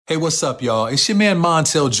Hey, what's up, y'all? It's your man,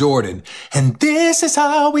 Montel Jordan, and this is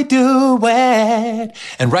how we do it.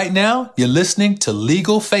 And right now, you're listening to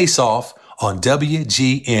Legal Face Off on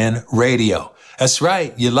WGN Radio. That's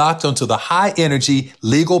right. You're locked onto the high energy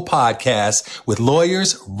legal podcast with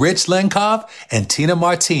lawyers Rich Lenkov and Tina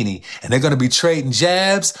Martini. And they're going to be trading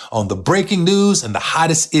jabs on the breaking news and the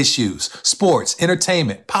hottest issues, sports,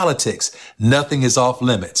 entertainment, politics. Nothing is off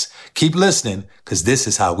limits. Keep listening, because this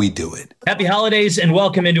is how we do it. Happy holidays and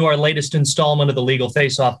welcome into our latest installment of the Legal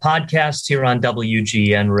Face Off podcast here on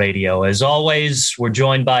WGN Radio. As always, we're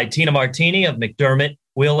joined by Tina Martini of McDermott,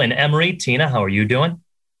 Will and Emery. Tina, how are you doing?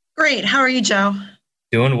 Great. How are you, Joe?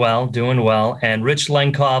 Doing well. And Rich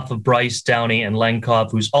Lenkov of Bryce, Downey and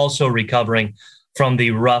Lenkov, who's also recovering from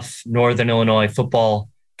the rough Northern Illinois football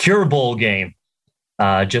Cure Bowl game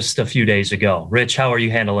just a few days ago. Rich, how are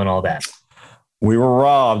you handling all that? We were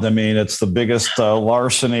robbed. I mean, it's the biggest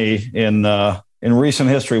larceny in recent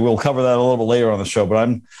history. We'll cover that a little bit later on the show, but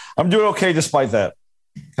I'm doing okay despite that.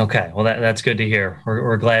 Okay, well, that's good to hear.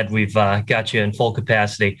 We're glad we've got you in full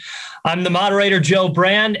capacity. I'm the moderator, Joe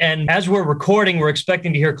Brand, and as we're recording, we're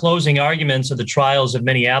expecting to hear closing arguments of the trials of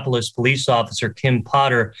Minneapolis police officer Kim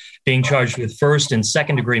Potter being charged with first and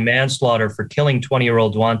second-degree manslaughter for killing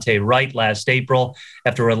 20-year-old Daunte Wright last April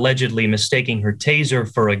after allegedly mistaking her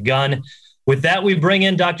taser for a gun. With that, we bring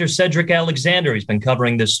in Dr. Cedric Alexander. He's been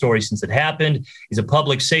covering this story since it happened. He's a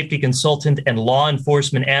public safety consultant and law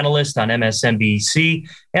enforcement analyst on MSNBC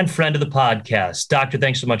and friend of the podcast. Doctor,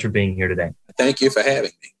 thanks so much for being here today. Thank you for having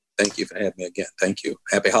me. Thank you for having me again. Thank you.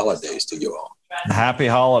 Happy holidays to you all. Happy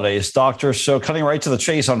holidays, Doctor. So cutting right to the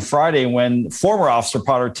chase, on Friday when former Officer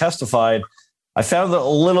Potter testified, I found it a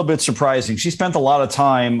little bit surprising. She spent a lot of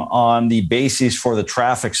time on the basis for the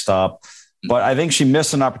traffic stop, but I think she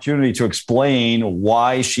missed an opportunity to explain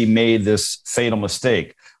why she made this fatal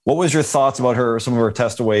mistake. What was your thoughts about some of her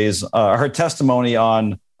testimony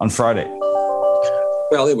on Friday?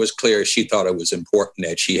 Well, it was clear she thought it was important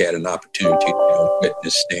that she had an opportunity to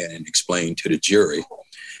witness stand and explain to the jury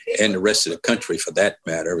and the rest of the country, for that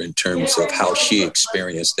matter, in terms of how she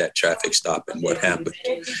experienced that traffic stop and what happened.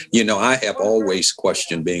 You know, I have always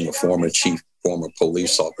questioned, being a former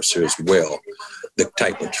police officer as well, the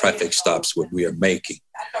type of traffic stops that we are making.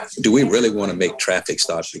 Do we really want to make traffic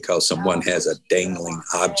stops because someone has a dangling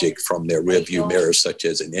object from their rearview mirror, such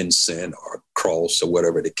as an ensign or a cross or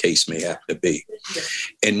whatever the case may happen to be?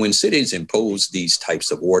 And when cities impose these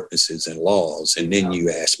types of ordinances and laws, and then you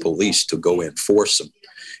ask police to go enforce them,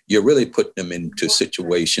 you're really putting them into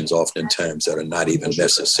situations oftentimes that are not even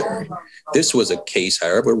necessary. This was a case,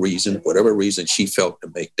 whatever reason she felt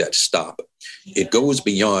to make that stop. It goes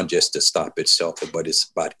beyond just the stop itself, but it's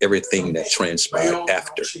about everything that transpired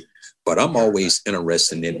after. But I'm always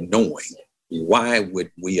interested in knowing, why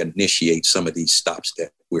would we initiate some of these stops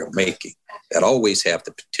that we're making that always have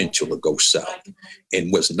the potential to go south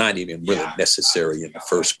and was not even really necessary in the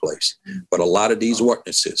first place? But a lot of these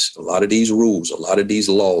ordinances, a lot of these rules, a lot of these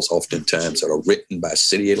laws oftentimes that are written by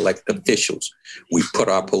city elected officials, we put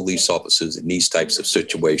our police officers in these types of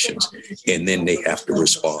situations, and then they have to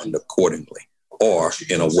respond accordingly or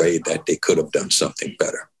in a way that they could have done something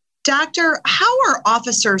better. Doctor, how are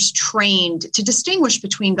officers trained to distinguish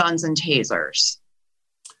between guns and tasers?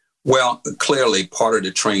 Well, clearly part of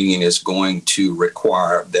the training is going to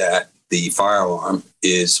require that the firearm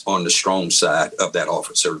is on the strong side of that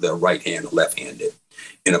officer, the right hand or left-handed.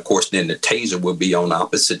 And of course, then the taser will be on the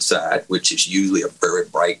opposite side, which is usually a very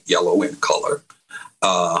bright yellow in color.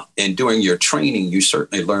 And during your training, you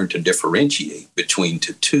certainly learn to differentiate between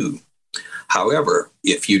the two. However,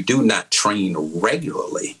 if you do not train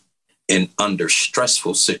regularly and under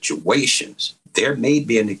stressful situations, there may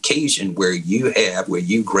be an occasion where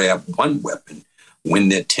you grab one weapon when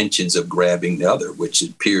the intentions of grabbing the other, which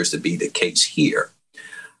appears to be the case here.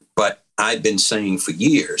 But I've been saying for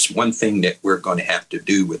years, one thing that we're going to have to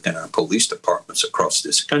do within our police departments across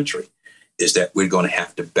this country is that we're going to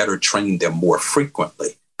have to better train them more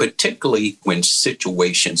frequently, particularly when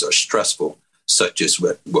situations are stressful, such as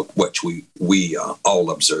what we all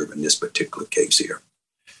observe in this particular case here.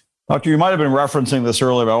 Doctor, you might have been referencing this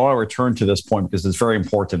earlier, but I want to return to this point because it's very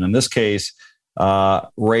important. In this case,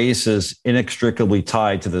 race is inextricably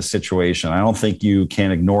tied to this situation. I don't think you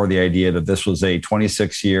can ignore the idea that this was a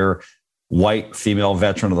 26-year white female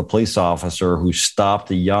veteran of the police officer who stopped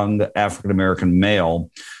a young African-American male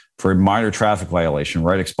for a minor traffic violation,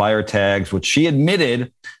 right? Expired tags, which she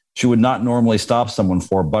admitted she would not normally stop someone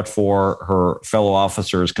for, but for her fellow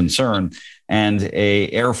officer's concern, and a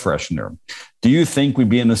air freshener. Do you think we'd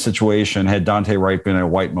be in this situation had Daunte Wright been a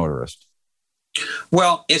white motorist?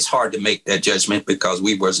 Well, it's hard to make that judgment because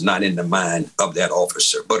we was not in the mind of that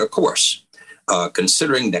officer. But of course,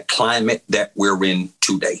 considering the climate that we're in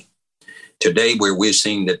today where we're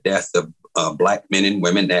seeing the death of Black men and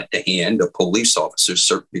women at the hand of police officers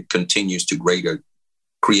certainly continues to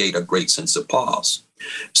create a great sense of pause.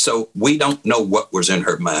 So we don't know what was in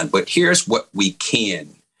her mind, but here's what we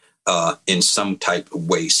can, in some type of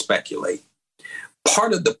way, speculate.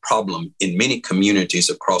 Part of the problem in many communities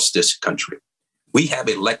across this country, we have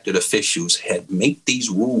elected officials had make these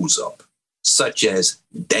rules up, such as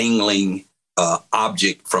dangling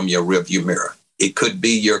object from your rearview mirror. It could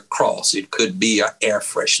be your cross. It could be an air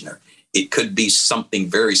freshener. It could be something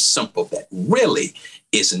very simple that really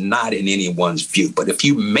is not in anyone's view. But if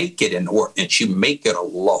you make it an ordinance, you make it a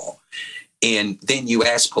law, and then you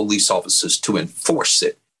ask police officers to enforce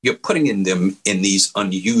it, you're putting them in these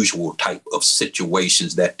unusual type of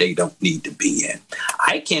situations that they don't need to be in.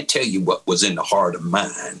 I can't tell you what was in the heart of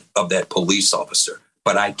mind of that police officer,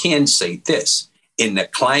 but I can say this. In the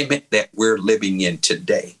climate that we're living in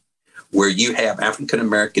today, where you have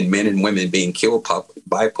African-American men and women being killed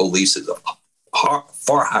by police at a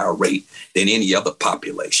far higher rate than any other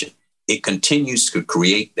population, it continues to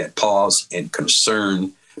create that pause and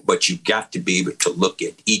concern, but you've got to be able to look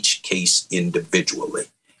at each case individually.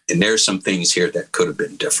 And there's some things here that could have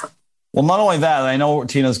been different. Well, not only that, I know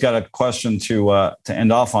Tina's got a question to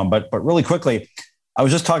end off on, but really quickly, I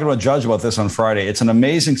was just talking to a judge about this on Friday. It's an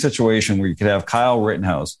amazing situation where you could have Kyle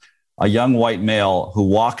Rittenhouse, a young white male who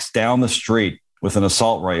walks down the street with an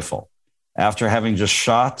assault rifle after having just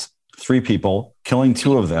shot 3 people, killing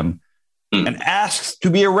 2 of them, and asks to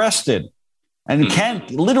be arrested and can't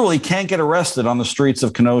get arrested on the streets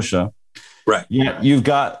of Kenosha. Right. Yet you've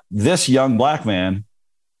got this young Black man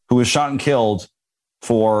who was shot and killed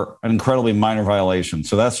for an incredibly minor violation.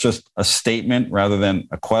 So that's just a statement rather than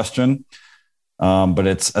a question. But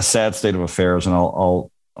it's a sad state of affairs. And I'll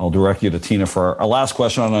direct you to Tina for our last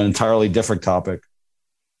question on an entirely different topic.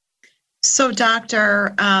 So,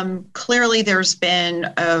 Doctor, clearly there's been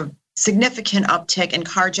a significant uptick in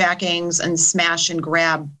carjackings and smash and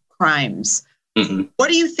grab crimes. Mm-hmm. What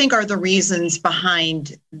do you think are the reasons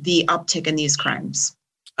behind the uptick in these crimes?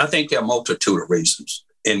 I think there are a multitude of reasons.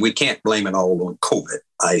 And we can't blame it all on COVID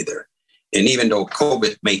either. And even though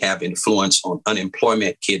COVID may have influence on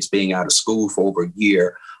unemployment, kids being out of school for over a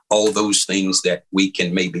year, all those things that we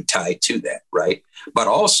can maybe tie to that, right? But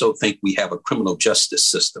I also think we have a criminal justice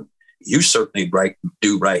system. You certainly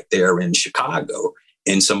do right there in Chicago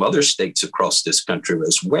and some other states across this country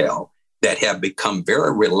as well that have become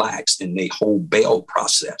very relaxed in the whole bail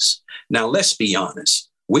process. Now, let's be honest.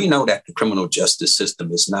 We know that the criminal justice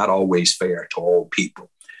system is not always fair to all people.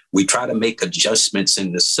 We try to make adjustments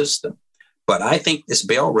in the system, but I think this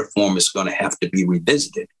bail reform is going to have to be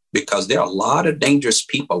revisited because there are a lot of dangerous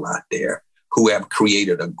people out there who have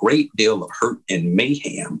created a great deal of hurt and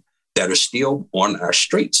mayhem that are still on our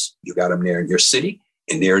streets. You got them there in your city,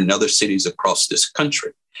 and they're in other cities across this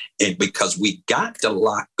country. And because we got to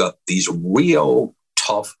lock up these real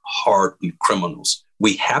tough, hardened criminals,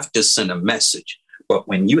 we have to send a message. But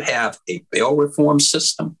when you have a bail reform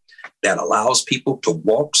system that allows people to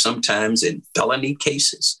walk sometimes in felony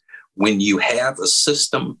cases, when you have a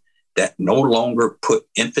system that no longer put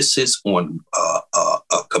emphasis on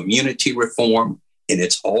community reform and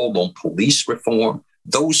it's all on police reform,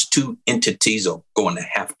 those two entities are going to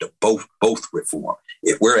have to both reform.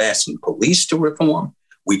 If we're asking police to reform,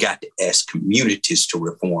 we got to ask communities to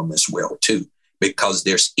reform as well, too, because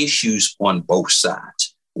there's issues on both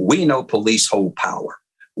sides. We know police hold power.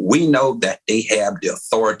 We know that they have the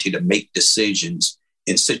authority to make decisions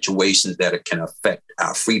in situations that can affect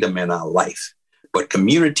our freedom and our life. But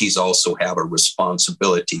communities also have a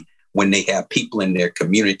responsibility when they have people in their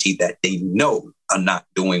community that they know are not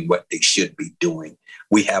doing what they should be doing.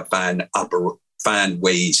 We have find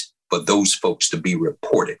ways for those folks to be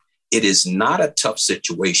reported. It is not a tough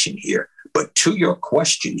situation here. But to your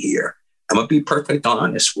question here, I'm going to be perfectly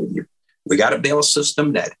honest with you. We got a bail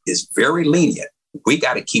system that is very lenient. We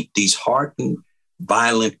got to keep these hardened,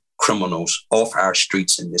 violent criminals off our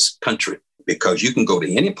streets in this country, because you can go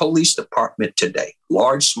to any police department today,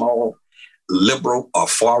 large, small, liberal, or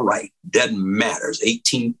far right, doesn't matter. There's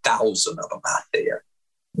 18,000 of them out there.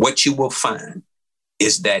 What you will find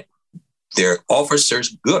is that they're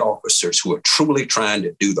officers, good officers, who are truly trying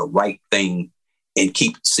to do the right thing and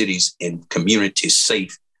keep cities and communities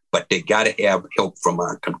safe. But they got to have help from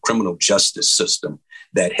our criminal justice system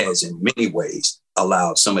that has in many ways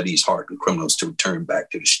allowed some of these hardened criminals to return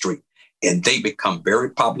back to the street. And they become very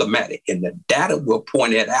problematic. And the data will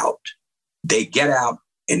point it out. They get out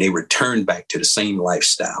and they return back to the same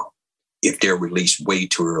lifestyle. if they're released way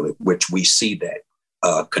too early, which we see that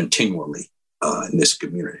continually in this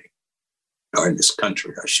community, or in this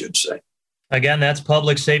country, I should say. Again, that's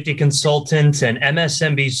public safety consultant and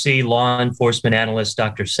MSNBC law enforcement analyst,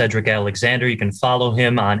 Dr. Cedric Alexander. You can follow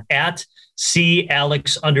him on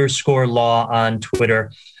 @CAlex_law on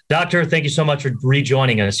Twitter. Doctor, thank you so much for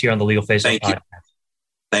rejoining us here on the Legal Face Off podcast.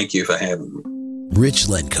 Thank you for having me. Rich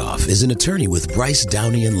Lenkoff is an attorney with Bryce,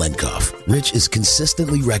 Downey & Lenkoff. Rich is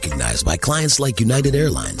consistently recognized by clients like United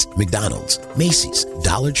Airlines, McDonald's, Macy's,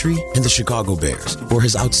 Dollar Tree, and the Chicago Bears for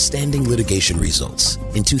his outstanding litigation results.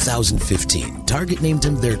 In 2015, Target named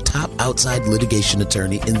him their top outside litigation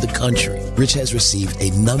attorney in the country. Rich has received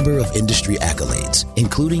a number of industry accolades,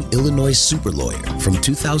 including Illinois Super Lawyer from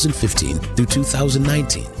 2015 through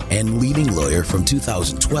 2019 and Leading Lawyer from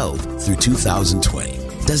 2012 through 2020.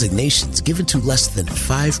 Designations given to less than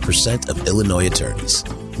 5% of Illinois attorneys.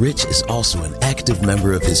 Rich is also an active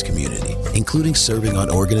member of his community, including serving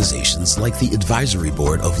on organizations like the Advisory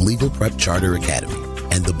Board of Legal Prep Charter Academy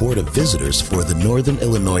and the Board of Visitors for the Northern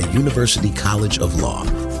Illinois University College of Law.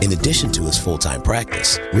 In addition to his full-time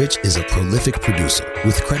practice, Rich is a prolific producer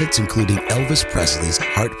with credits including Elvis Presley's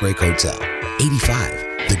Heartbreak Hotel,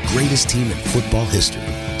 85, the greatest team in football history,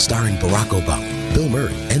 starring Barack Obama, Bill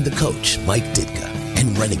Murray, and the coach, Mike Ditka,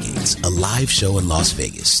 and Renegades, a live show in Las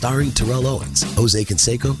Vegas starring Terrell Owens, Jose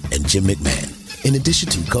Canseco, and Jim McMahon. In addition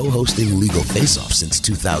to co-hosting Legal Face Off since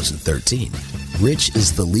 2013, Rich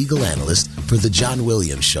is the legal analyst for The John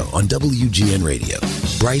Williams Show on WGN Radio.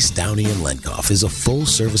 Bryce, Downey & Lenkoff is a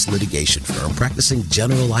full-service litigation firm practicing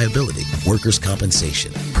general liability, workers'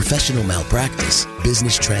 compensation, professional malpractice,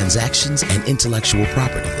 business transactions, and intellectual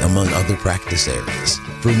property, among other practice areas.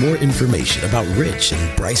 For more information about Rich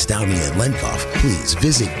and Bryce, Downey & Lenkoff, please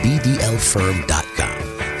visit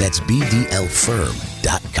bdlfirm.com. That's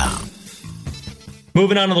bdlfirm.com.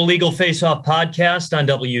 Moving on to the Legal Face Off podcast on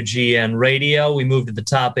WGN Radio, we move to the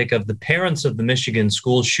topic of the parents of the Michigan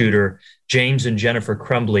school shooter, James and Jennifer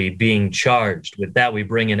Crumbley, being charged. With that, we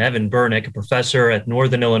bring in Evan Bernick, a professor at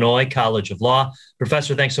Northern Illinois College of Law.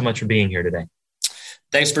 Professor, thanks so much for being here today.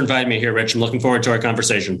 Thanks for inviting me here, Rich. I'm looking forward to our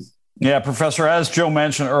conversation. Yeah, Professor, as Joe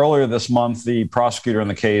mentioned earlier this month, the prosecutor in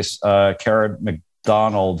the case, Karen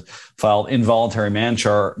McDonald, filed involuntary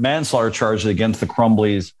manslaughter charges against the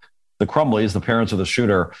Crumbleys, the parents of the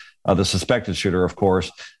shooter, the suspected shooter, of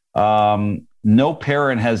course. No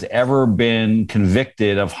parent has ever been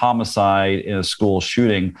convicted of homicide in a school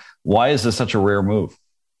shooting. Why is this such a rare move?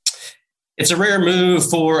 It's a rare move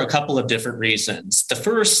for a couple of different reasons. The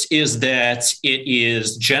first is that it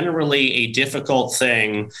is generally a difficult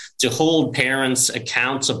thing to hold parents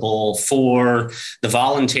accountable for the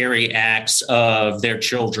voluntary acts of their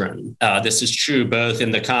children. This is true both in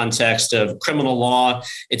the context of criminal law.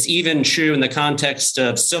 It's even true in the context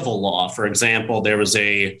of civil law. For example, there was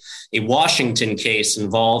a Washington case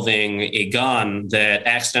involving a gun that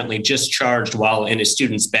accidentally discharged while in a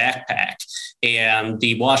student's backpack. And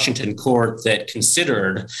the Washington court that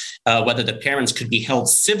considered whether the parents could be held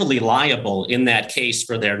civilly liable in that case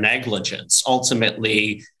for their negligence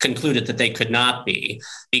ultimately concluded that they could not be,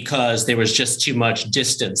 because there was just too much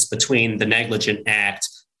distance between the negligent act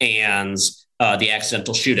and the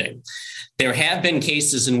accidental shooting. There have been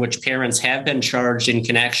cases in which parents have been charged in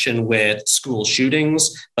connection with school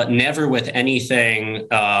shootings, but never with anything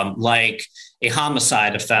like a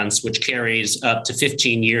homicide offense, which carries up to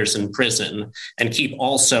 15 years in prison. And keep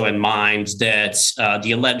also in mind that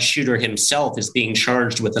the alleged shooter himself is being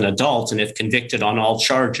charged with an adult, and if convicted on all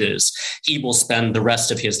charges, he will spend the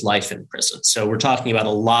rest of his life in prison. So we're talking about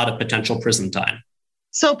a lot of potential prison time.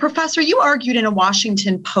 So, Professor, you argued in a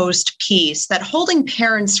Washington Post piece that holding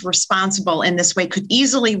parents responsible in this way could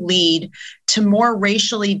easily lead to more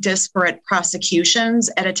racially disparate prosecutions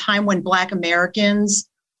at a time when Black Americans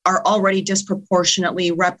are already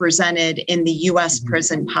disproportionately represented in the U.S.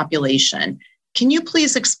 prison population. Can you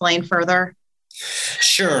please explain further?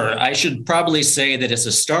 Sure. I should probably say that as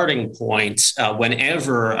a starting point,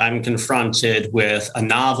 whenever I'm confronted with a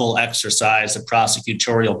novel exercise of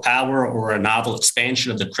prosecutorial power or a novel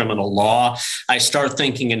expansion of the criminal law, I start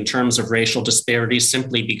thinking in terms of racial disparities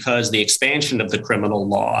simply because the expansion of the criminal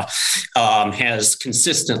law has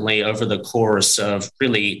consistently over the course of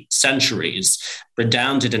really centuries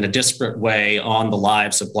redounded in a disparate way on the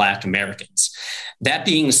lives of Black Americans. That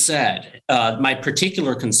being said, my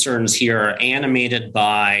particular concerns here are animated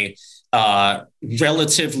by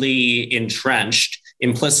relatively entrenched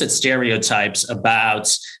implicit stereotypes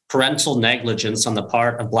about parental negligence on the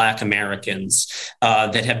part of Black Americans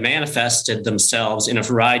that have manifested themselves in a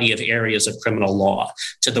variety of areas of criminal law,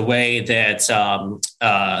 to the way that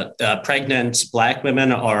pregnant Black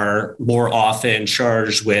women are more often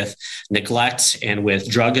charged with neglect and with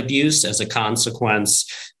drug abuse as a consequence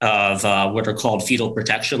of what are called fetal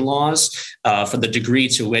protection laws, for the degree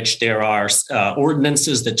to which there are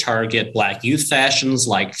ordinances that target Black youth fashions,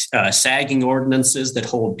 like sagging ordinances that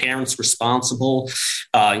hold parents responsible,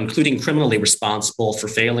 including criminally responsible for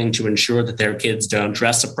failing to ensure that their kids don't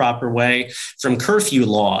dress a proper way, from curfew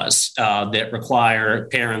laws that require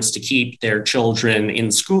parents to keep their children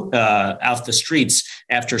in school, out the streets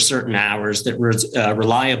after certain hours, that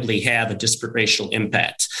reliably have a disparate racial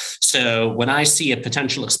impact. So when I see a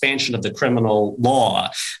potential expansion of the criminal law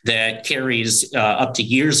that carries up to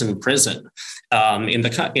years in prison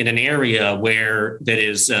in an area where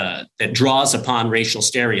that draws upon racial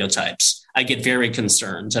stereotypes, I get very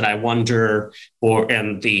concerned, and I wonder,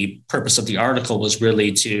 and the purpose of the article was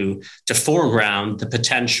really to foreground the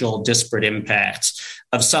potential disparate impact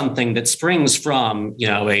of something that springs from,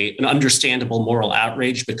 an understandable moral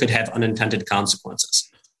outrage, but could have unintended consequences.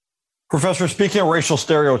 Professor, speaking of racial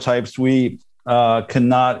stereotypes, we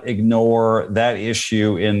cannot ignore that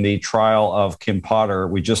issue in the trial of Kim Potter.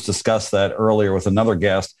 We just discussed that earlier with another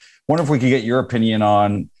guest. Wonder if we could get your opinion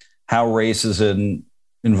on how race is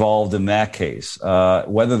involved in that case,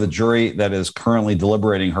 whether the jury that is currently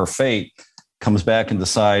deliberating her fate comes back and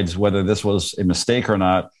decides whether this was a mistake or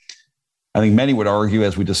not. I think many would argue,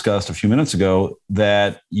 as we discussed a few minutes ago,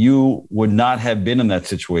 that you would not have been in that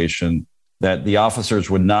situation, that the officers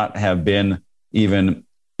would not have been even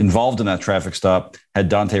involved in that traffic stop had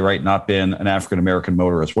Daunte Wright not been an African-American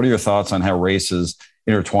motorist. What are your thoughts on how race is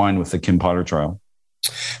intertwined with the Kim Potter trial?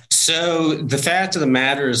 So the fact of the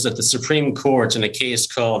matter is that the Supreme Court, in a case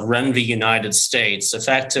called Wren v. United States,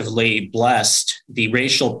 effectively blessed the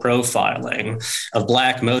racial profiling of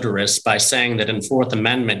Black motorists by saying that in Fourth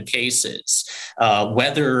Amendment cases,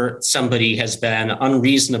 whether somebody has been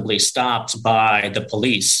unreasonably stopped by the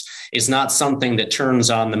police is not something that turns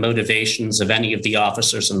on the motivations of any of the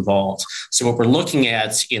officers involved. So what we're looking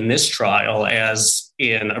at in this trial, as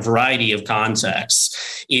in a variety of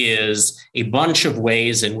contexts, is a bunch of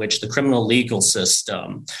ways in which the criminal legal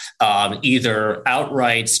system either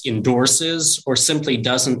outright endorses or simply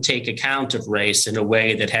doesn't take account of race in a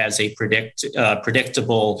way that has a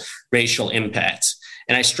predictable racial impact.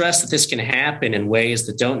 And I stress that this can happen in ways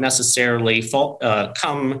that don't necessarily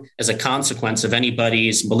come as a consequence of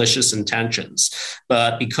anybody's malicious intentions,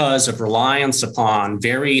 but because of reliance upon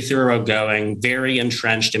very thoroughgoing, very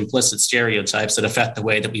entrenched implicit stereotypes that affect the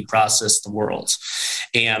way that we process the world.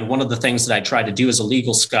 And one of the things that I try to do as a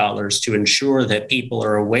legal scholar is to ensure that people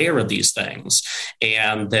are aware of these things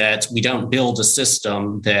and that we don't build a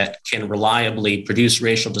system that can reliably produce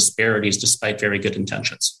racial disparities despite very good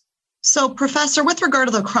intentions. So, Professor, with regard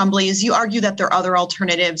to the Crumbleys, you argue that there are other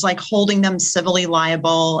alternatives like holding them civilly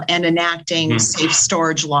liable and enacting safe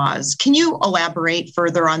storage laws. Can you elaborate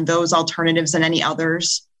further on those alternatives and any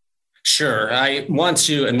others? Sure. I want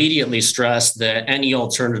to immediately stress that any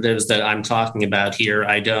alternatives that I'm talking about here,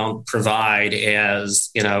 I don't provide as,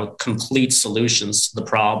 complete solutions to the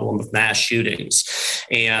problem of mass shootings.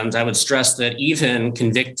 And I would stress that even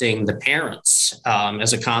convicting the parents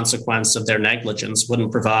as a consequence of their negligence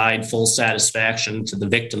wouldn't provide full satisfaction to the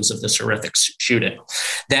victims of this horrific shooting.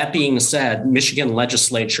 That being said, Michigan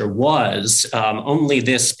legislature was only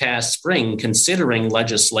this past spring considering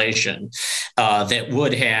legislation that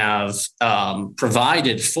would have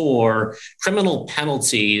provided for criminal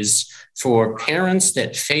penalties for parents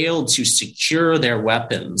that failed to secure their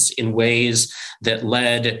weapons in ways that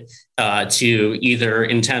led to either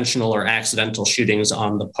intentional or accidental shootings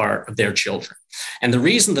on the part of their children. And the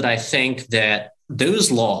reason that I think that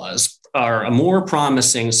those laws are a more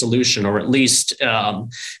promising solution, or at least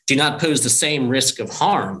do not pose the same risk of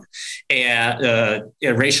harm,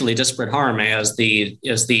 racially disparate harm as the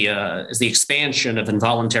expansion of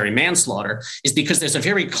involuntary manslaughter, is because there's a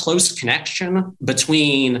very close connection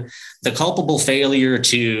between the culpable failure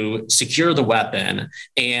to secure the weapon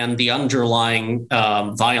and the underlying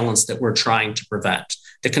violence that we're trying to prevent.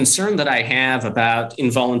 The concern that I have about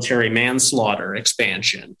involuntary manslaughter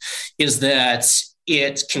expansion is that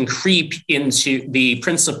it can creep into the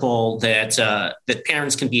principle that that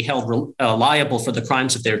parents can be held liable for the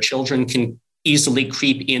crimes of their children, can easily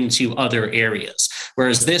creep into other areas.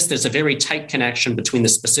 Whereas there's a very tight connection between the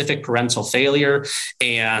specific parental failure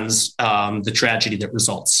and the tragedy that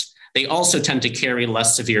results. They also tend to carry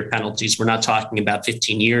less severe penalties. We're not talking about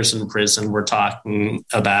 15 years in prison. We're talking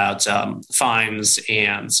about fines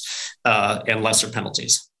and lesser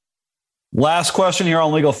penalties. Last question here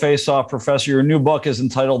on Legal Face Off, Professor. Your new book is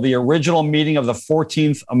entitled The Original Meaning of the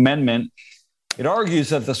 14th Amendment. It argues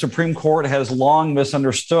that the Supreme Court has long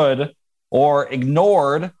misunderstood or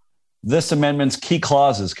ignored this amendment's key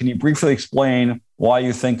clauses. Can you briefly explain why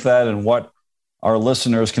you think that and what our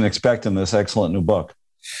listeners can expect in this excellent new book?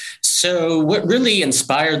 So what really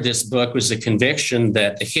inspired this book was the conviction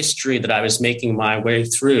that the history that I was making my way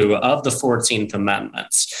through of the 14th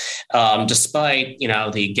Amendment, despite,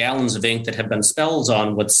 the gallons of ink that have been spilled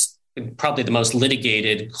on what's probably the most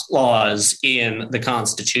litigated clause in the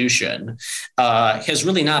Constitution, has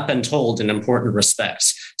really not been told in important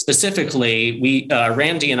respects. Specifically,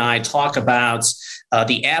 Randy and I talk about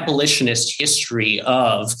the abolitionist history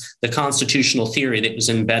of the constitutional theory that was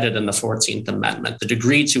embedded in the 14th Amendment, the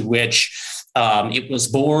degree to which it was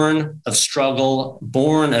born of struggle,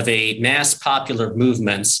 born of a mass popular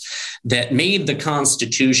movement that made the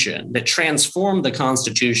Constitution, that transformed the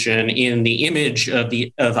Constitution in the image of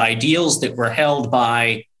ideals that were held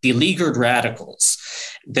by beleaguered radicals,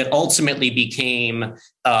 that ultimately became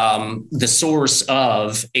the source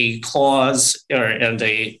of a clause and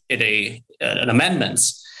an amendment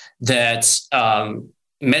that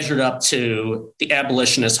measured up to the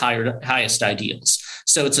abolitionists' highest ideals.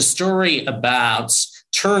 So it's a story about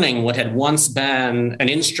turning what had once been an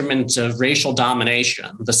instrument of racial domination,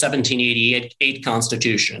 the 1788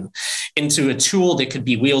 Constitution, into a tool that could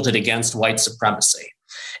be wielded against white supremacy.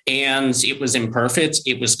 And it was imperfect.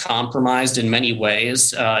 It was compromised in many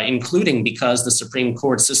ways, including because the Supreme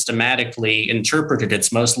Court systematically interpreted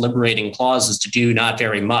its most liberating clauses to do not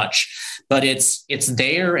very much. But it's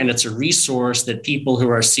there, and it's a resource that people who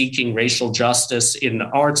are seeking racial justice in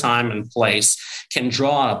our time and place can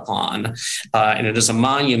draw upon. And it is a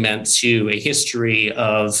monument to a history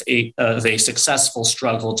of a successful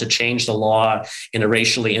struggle to change the law in a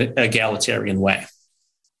racially egalitarian way.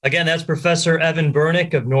 Again, that's Professor Evan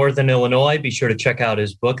Bernick of Northern Illinois. Be sure to check out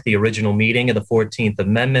his book, The Original Meaning of the 14th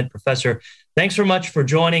Amendment. Professor, thanks so much for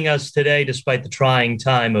joining us today, despite the trying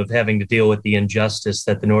time of having to deal with the injustice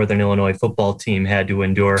that the Northern Illinois football team had to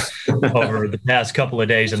endure over the past couple of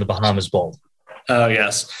days in the Bahamas Bowl. Oh,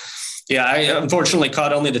 yes. Yeah, I unfortunately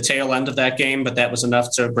caught only the tail end of that game, but that was enough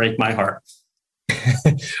to break my heart.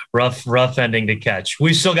 Rough ending to catch.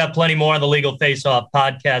 We've still got plenty more on the Legal Face Off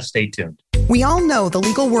podcast. Stay tuned. We all know the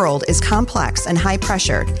legal world is complex and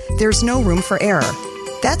high-pressured. There's no room for error.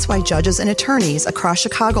 That's why judges and attorneys across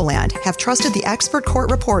Chicagoland have trusted the expert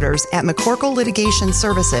court reporters at McCorkle Litigation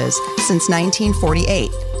Services since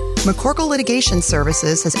 1948. McCorkle Litigation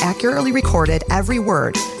Services has accurately recorded every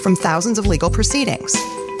word from thousands of legal proceedings.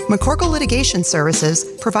 McCorkle Litigation Services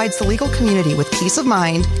provides the legal community with peace of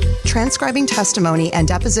mind, transcribing testimony and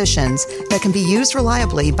depositions that can be used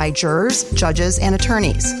reliably by jurors, judges, and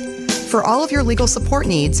attorneys. For all of your legal support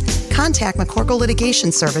needs, contact McCorkle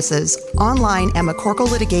Litigation Services online at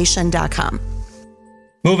McCorkleLitigation.com.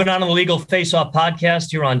 Moving on to the Legal Face-Off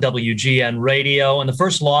podcast here on WGN Radio. And the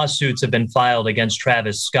first lawsuits have been filed against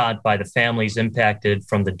Travis Scott by the families impacted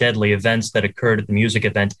from the deadly events that occurred at the music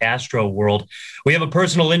event Astroworld. We have a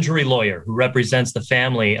personal injury lawyer who represents the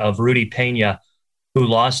family of Rudy Pena, who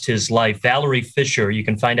lost his life. Valerie Fisher. You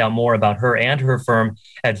can find out more about her and her firm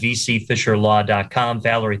at vcfisherlaw.com.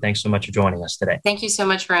 Valerie, thanks so much for joining us today. Thank you so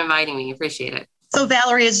much for inviting me. Appreciate it. So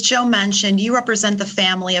Valerie, as Joe mentioned, you represent the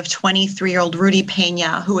family of 23-year-old Rudy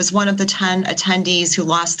Pena, who was one of the 10 attendees who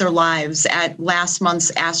lost their lives at last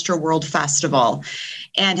month's Astroworld Festival,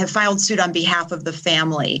 and have filed suit on behalf of the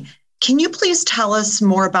family. Can you please tell us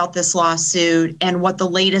more about this lawsuit and what the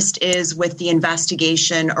latest is with the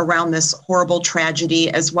investigation around this horrible tragedy,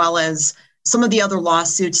 as well as some of the other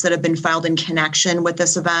lawsuits that have been filed in connection with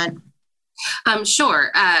this event?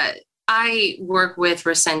 Sure. I work with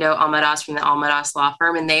Rosendo Almadas from the Almadas Law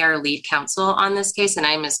Firm, and they are lead counsel on this case, and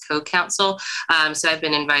I'm his co-counsel. So I've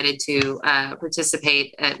been invited to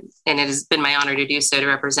participate, and it has been my honor to do so, to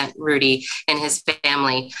represent Rudy and his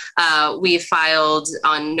family. We filed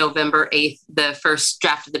on November 8th the first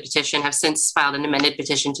draft of the petition, have since filed an amended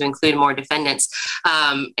petition to include more defendants.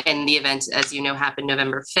 And the event, as you know, happened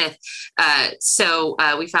November 5th. So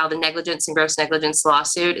we filed a negligence and gross negligence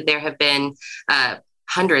lawsuit. There have been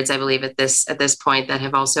hundreds, I believe, at this point that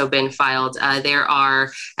have also been filed. There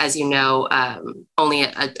are, as you know, only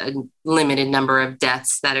a limited number of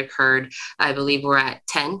deaths that occurred. I believe we're at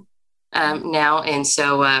 10 now, and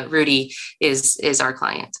so Rudy is our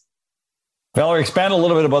client. Valerie, expand a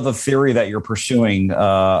little bit about the theory that you're pursuing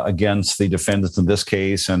against the defendants in this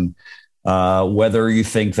case, and whether you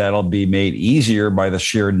think that'll be made easier by the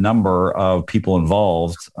sheer number of people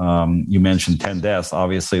involved. You mentioned 10 deaths.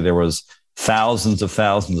 Obviously, there was thousands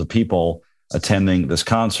of people attending this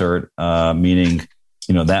concert, meaning,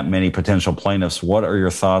 that many potential plaintiffs. What are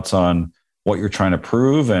your thoughts on what you're trying to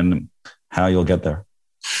prove and how you'll get there?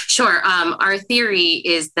 Sure. Our theory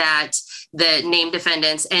is that the named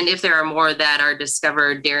defendants, and if there are more that are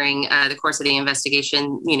discovered during the course of the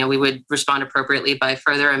investigation, we would respond appropriately by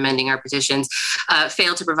further amending our petitions,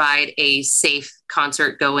 failed to provide a safe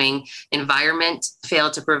concert-going environment,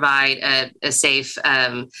 failed to provide a safe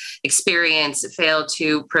experience, failed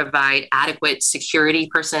to provide adequate security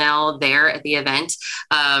personnel there at the event,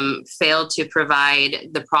 failed to provide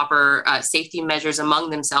the proper safety measures among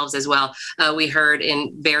themselves as well. We heard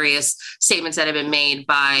in various statements that have been made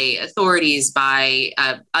by authorities, by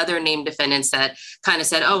other named defendants that kind of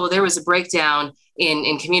said, oh, well, there was a breakdown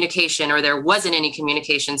in communication, or there wasn't any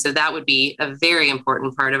communication. So that would be a very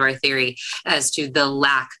important part of our theory as to the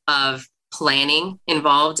lack of planning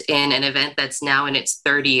involved in an event that's now in its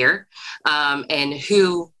third year, and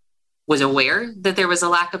who was aware that there was a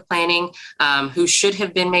lack of planning, who should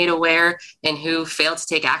have been made aware, and who failed to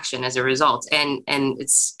take action as a result. And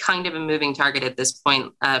it's kind of a moving target at this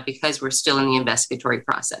point because we're still in the investigatory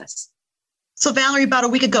process. So, Valerie, about a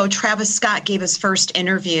week ago, Travis Scott gave his first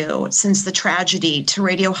interview since the tragedy to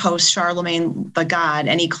radio host Charlamagne Tha God,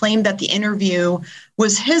 and he claimed that the interview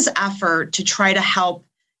was his effort to try to help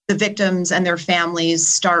the victims and their families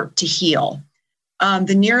start to heal.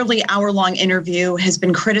 The nearly hour-long interview has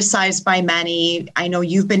been criticized by many. I know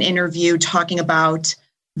you've been interviewed talking about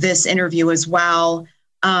this interview as well.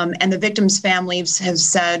 And the victims' families have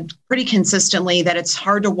said pretty consistently that it's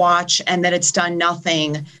hard to watch and that it's done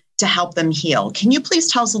nothing to help them heal. Can you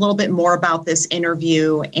please tell us a little bit more about this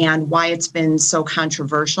interview and why it's been so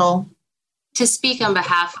controversial? To speak on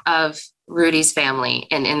behalf of Rudy's family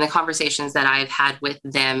and in the conversations that I've had with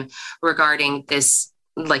them regarding this,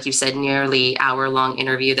 like you said, nearly hour-long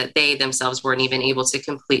interview that they themselves weren't even able to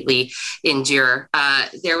completely endure,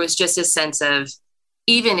 there was just a sense of,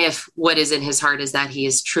 even if what is in his heart is that he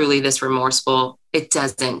is truly this remorseful, it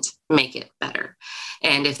doesn't make it better.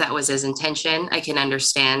 And if that was his intention, I can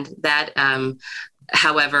understand that.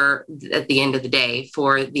 However, at the end of the day,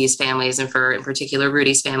 for these families, and for in particular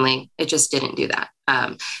Rudy's family, it just didn't do that.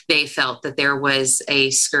 They felt that there was a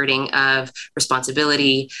skirting of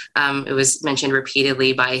responsibility. It was mentioned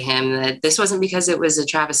repeatedly by him that this wasn't because it was a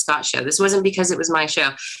Travis Scott show. This wasn't because it was my show.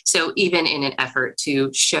 So even in an effort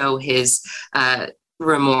to show his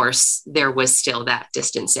remorse, there was still that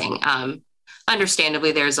distancing.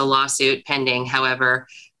 Understandably, there's a lawsuit pending. However,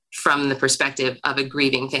 from the perspective of a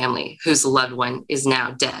grieving family whose loved one is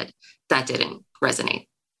now dead, that didn't resonate.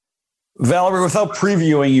 Valerie, without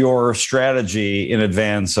previewing your strategy in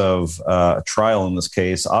advance of a trial in this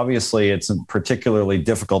case, obviously it's particularly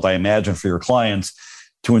difficult, I imagine, for your clients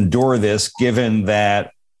to endure this, given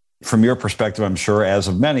that, from your perspective, I'm sure, as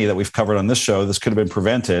of many that we've covered on this show, this could have been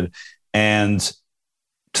prevented. And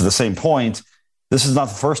to the same point, this is not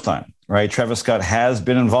the first time, right? Travis Scott has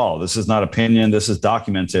been involved. This is not opinion. This is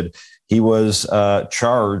documented. He was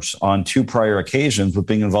charged on 2 prior occasions with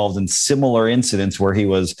being involved in similar incidents where he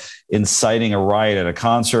was inciting a riot at a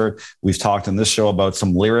concert. We've talked on this show about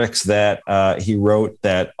some lyrics that he wrote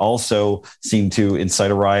that also seemed to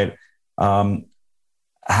incite a riot.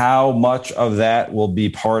 How much of that will be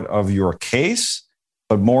part of your case?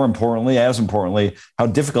 But more importantly, as importantly, how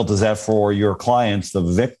difficult is that for your clients, the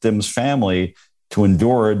victim's family, to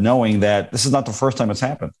endure, knowing that this is not the first time it's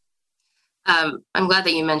happened? I'm glad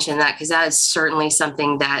that you mentioned that, because that is certainly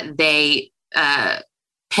something that they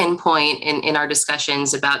pinpoint in our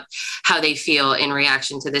discussions about how they feel in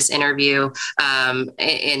reaction to this interview,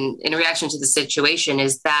 in reaction to the situation,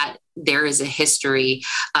 is that there is a history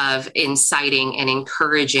of inciting and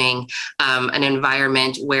encouraging an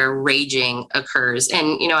environment where raging occurs.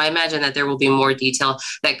 And, I imagine that there will be more detail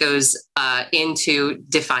that goes into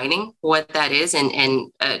defining what that is. And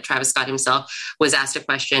Travis Scott himself was asked a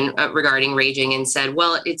question regarding raging and said,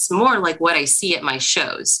 well, it's more like what I see at my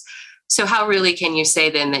shows. So how really can you say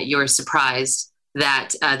then that you're surprised that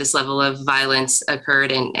this level of violence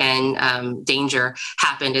occurred and danger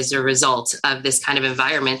happened as a result of this kind of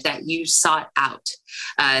environment that you sought out,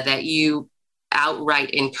 that you outright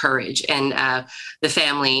encourage? And the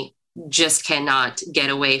family just cannot get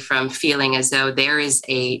away from feeling as though there is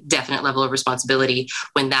a definite level of responsibility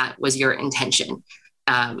when that was your intention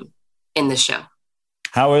in the show.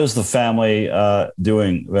 How is the family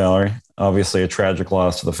doing, Valerie? Obviously a tragic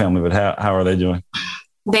loss to the family, but how are they doing?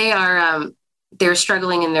 They are, they're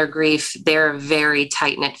struggling in their grief. They're a very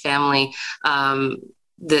tight-knit family.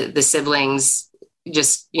 The siblings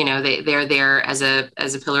just, they're there as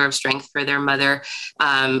a pillar of strength for their mother.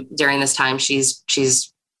 During this time, she's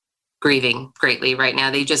grieving greatly right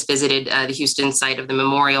now. They just visited the Houston site of the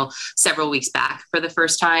memorial several weeks back for the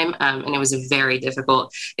first time, and it was a very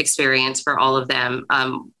difficult experience for all of them.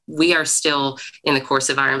 We are still in the course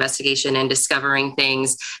of our investigation and discovering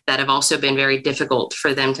things that have also been very difficult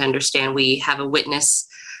for them to understand. We have a witness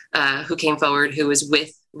who came forward who was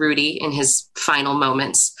with Rudy in his final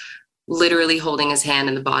moments, literally holding his hand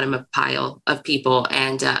in the bottom of a pile of people.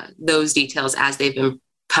 And those details, as they've been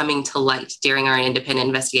coming to light during our independent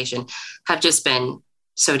investigation, have just been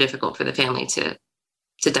so difficult for the family to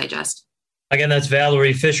digest. Again, that's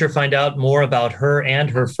Valerie Fisher. Find out more about her and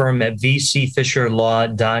her firm at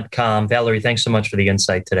vcfisherlaw.com. Valerie, thanks so much for the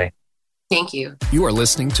insight today. Thank you. You are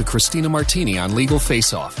listening to Christina Martini on Legal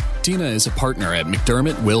Face Off. Tina is a partner at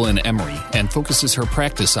McDermott, Will & Emery and focuses her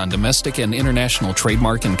practice on domestic and international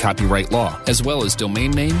trademark and copyright law, as well as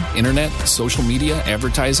domain name, internet, social media,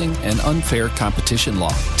 advertising, and unfair competition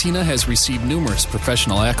law. Tina has received numerous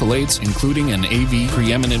professional accolades, including an AV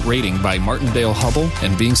preeminent rating by Martindale-Hubbell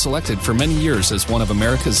and being selected for many years as one of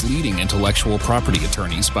America's leading intellectual property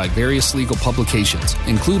attorneys by various legal publications,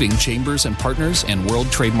 including Chambers and Partners and World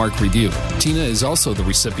Trademark Review. Tina is also the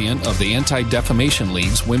recipient of the Anti-Defamation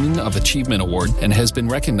League's Women of Achievement Award and has been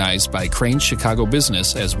recognized by Crain's Chicago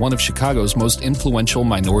Business as one of Chicago's most influential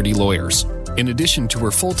minority lawyers. In addition to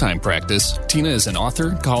her full-time practice, Tina is an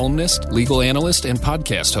author, columnist, legal analyst, and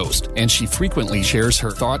podcast host, and she frequently shares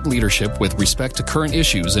her thought leadership with respect to current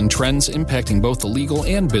issues and trends impacting both the legal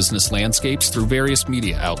and business landscapes through various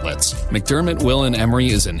media outlets. McDermott, Will &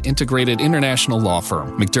 Emery is an integrated international law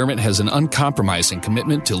firm. McDermott has an uncompromising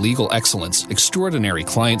commitment to legal excellence, extraordinary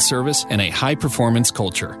client service, and a high-performance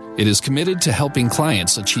culture. It is committed to helping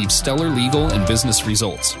clients achieve stellar legal and business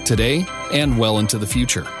results today and well into the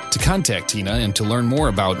future. To contact Tina and to learn more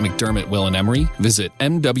about McDermott, Will & Emery, visit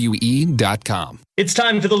MWE.com. It's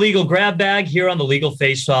time for the Legal Grab Bag here on the Legal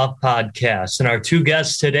Face Off podcast. And our two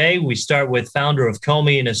guests today, we start with founder of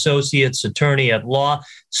Comey & Associates, attorney at law,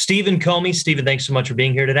 Stephen Comey. Stephen, thanks so much for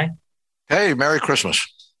being here today. Hey, Merry Christmas.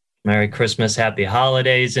 Merry Christmas, Happy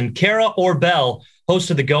Holidays. And Kara Orbell,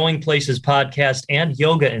 host of the Going Places podcast and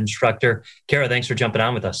yoga instructor. Kara, thanks for jumping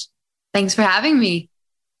on with us. Thanks for having me.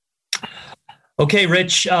 Okay,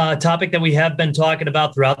 Rich, topic that we have been talking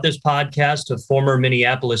about throughout this podcast of former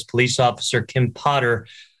Minneapolis police officer Kim Potter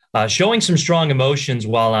showing some strong emotions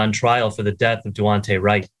while on trial for the death of Daunte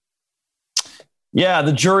Wright. Yeah,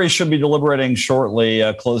 the jury should be deliberating shortly.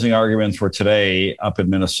 Closing arguments were today up in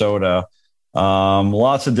Minnesota.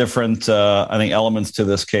 Lots of different, I think, elements to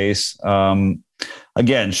this case.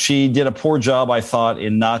 Again, she did a poor job, I thought,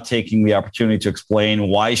 in not taking the opportunity to explain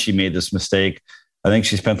why she made this mistake. I think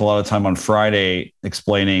she spent a lot of time on Friday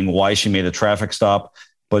explaining why she made a traffic stop,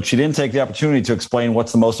 but she didn't take the opportunity to explain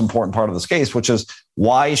what's the most important part of this case, which is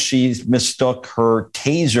why she mistook her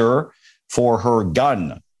taser for her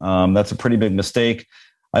gun. That's a pretty big mistake.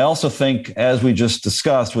 I also think, as we just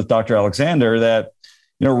discussed with Dr. Alexander, that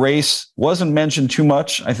race wasn't mentioned too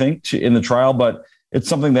much, I think, in the trial, but it's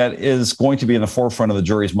something that is going to be in the forefront of the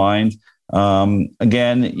jury's mind.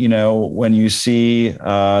 Again, when you see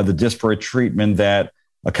the disparate treatment that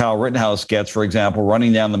a Kyle Rittenhouse gets, for example,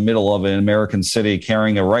 running down the middle of an American city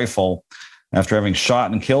carrying a rifle after having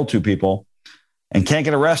shot and killed two people and can't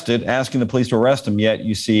get arrested, asking the police to arrest him, yet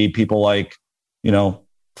you see people like,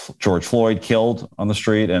 George Floyd killed on the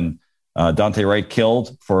street and Daunte Wright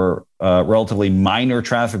killed for relatively minor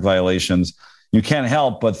traffic violations. You can't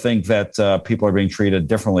help but think that people are being treated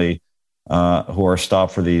differently who are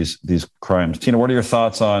stopped for these crimes. Tina, what are your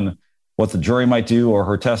thoughts on what the jury might do or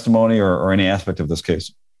her testimony or any aspect of this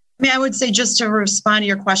case? I would say, just to respond to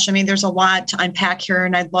your question, there's a lot to unpack here,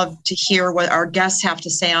 and I'd love to hear what our guests have to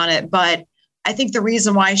say on it. But I think the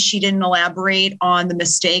reason why she didn't elaborate on the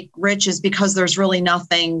mistake, Rich, is because there's really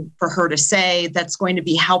nothing for her to say that's going to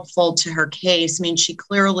be helpful to her case. She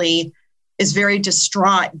clearly is very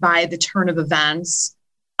distraught by the turn of events.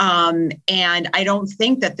 And I don't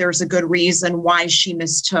think that there's a good reason why she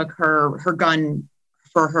mistook her gun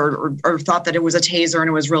for her or thought that it was a taser and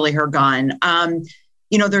it was really her gun.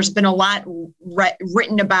 There's been a lot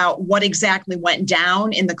written about what exactly went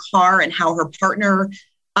down in the car and how her partner,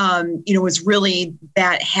 was really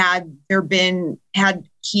that had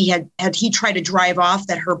he tried to drive off,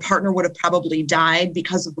 that her partner would have probably died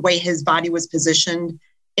because of the way his body was positioned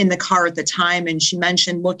in the car at the time. And she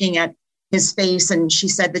mentioned looking at his face, and she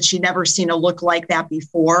said that she'd never seen a look like that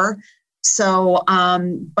before. So,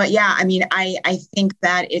 but yeah, I think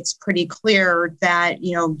that it's pretty clear that,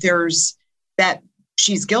 there's that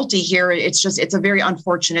she's guilty here. It's a very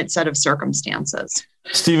unfortunate set of circumstances.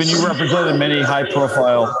 Stephen, you represented many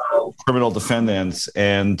high-profile criminal defendants,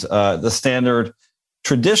 and the standard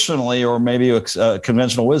traditionally, or maybe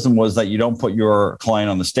conventional wisdom was that you don't put your client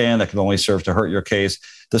on the stand. That can only serve to hurt your case.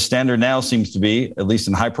 The standard now seems to be, at least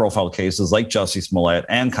in high-profile cases like Jussie Smollett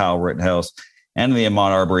and Kyle Rittenhouse and the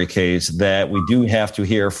Ahmaud Arbery case, that we do have to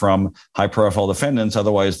hear from high-profile defendants.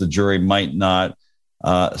 Otherwise, the jury might not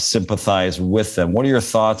sympathize with them. What are your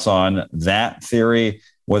thoughts on that theory,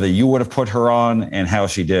 whether you would have put her on and how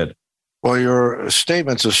she did? Well, your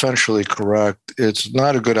statement's essentially correct. It's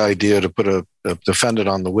not a good idea to put a defendant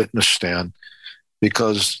on the witness stand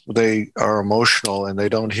because they are emotional and they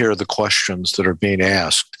don't hear the questions that are being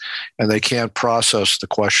asked, and they can't process the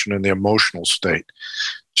question in the emotional state.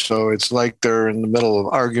 So it's like they're in the middle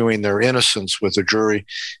of arguing their innocence with the jury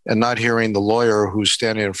and not hearing the lawyer who's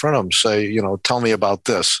standing in front of them say, tell me about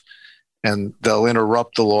this. And they'll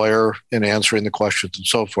interrupt the lawyer in answering the questions and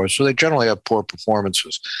so forth. So they generally have poor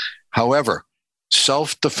performances. However,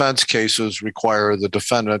 self-defense cases require the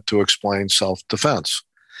defendant to explain self-defense.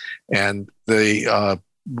 And the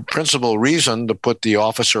principal reason to put the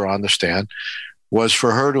officer on the stand was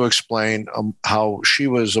for her to explain how she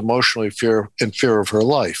was emotionally in fear of her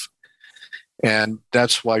life. And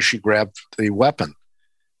that's why she grabbed the weapon.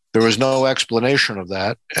 There was no explanation of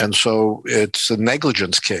that. And so it's a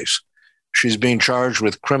negligence case. She's being charged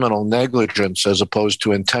with criminal negligence as opposed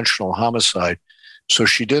to intentional homicide. So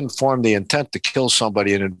she didn't form the intent to kill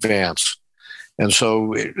somebody in advance. And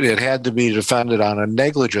so it had to be defended on a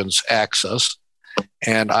negligence axis.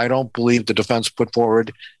 And I don't believe the defense put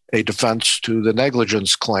forward a defense to the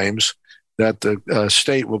negligence claims that the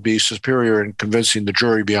state will be superior in convincing the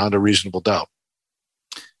jury beyond a reasonable doubt.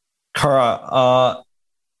 Kara,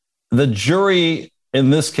 the jury in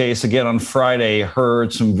this case, again on Friday,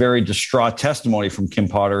 heard some very distraught testimony from Kim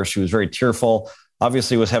Potter. She was very tearful,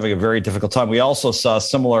 obviously was having a very difficult time. We also saw a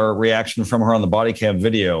similar reaction from her on the body cam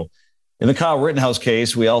video. In the Kyle Rittenhouse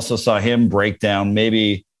case, we also saw him break down,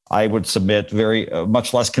 maybe I would submit very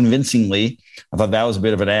much less convincingly. I thought that was a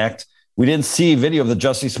bit of an act. We didn't see video of the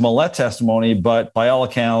Jussie Smollett testimony, but by all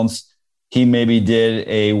accounts, he maybe did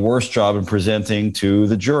a worse job in presenting to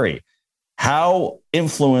the jury. How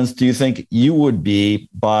influenced do you think you would be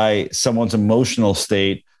by someone's emotional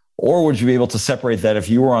state, or would you be able to separate that if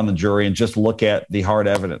you were on the jury and just look at the hard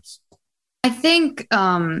evidence? I think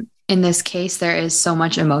in this case, there is so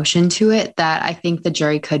much emotion to it that I think the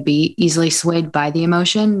jury could be easily swayed by the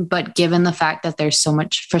emotion. But given the fact that there's so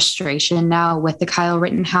much frustration now with the Kyle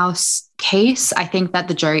Rittenhouse case, I think that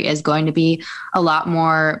the jury is going to be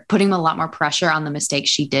putting a lot more pressure on the mistakes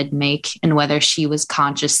she did make and whether she was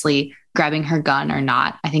consciously grabbing her gun or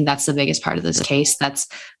not. I think that's the biggest part of this case that's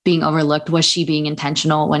being overlooked. Was she being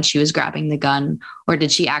intentional when she was grabbing the gun, or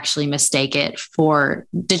did she actually mistake the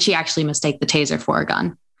taser for a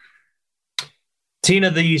gun?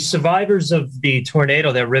 Tina, the survivors of the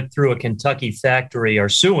tornado that ripped through a Kentucky factory are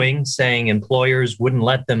suing, saying employers wouldn't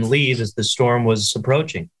let them leave as the storm was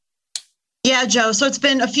approaching. Yeah, Joe. So it's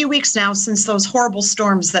been a few weeks now since those horrible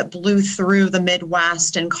storms that blew through the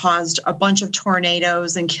Midwest and caused a bunch of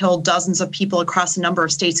tornadoes and killed dozens of people across a number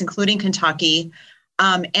of states, including Kentucky.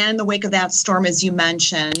 And in the wake of that storm, as you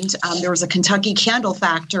mentioned, there was a Kentucky candle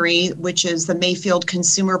factory, which is the Mayfield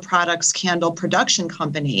Consumer Products Candle Production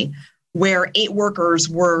Company, where 8 workers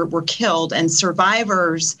were killed. And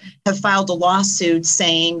survivors have filed a lawsuit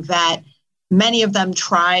saying that many of them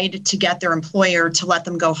tried to get their employer to let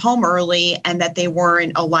them go home early and that they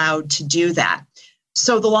weren't allowed to do that.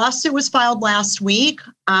 So the lawsuit was filed last week,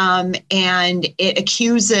 and it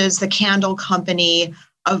accuses the candle company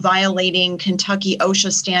of violating Kentucky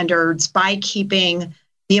OSHA standards by keeping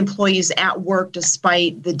the employees at work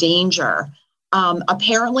despite the danger.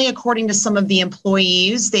 Apparently, according to some of the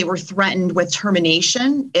employees, they were threatened with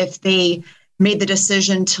termination if they made the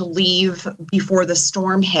decision to leave before the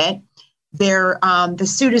storm hit. The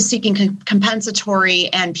suit is seeking compensatory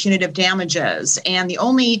and punitive damages. And the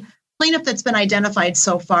only plaintiff that's been identified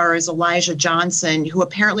so far is Elijah Johnson, who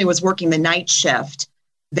apparently was working the night shift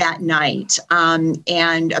that night.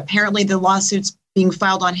 And apparently the lawsuit's being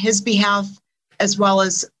filed on his behalf, as well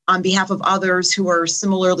as on behalf of others who are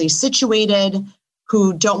similarly situated,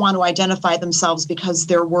 who don't want to identify themselves because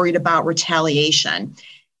they're worried about retaliation.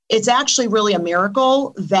 It's actually really a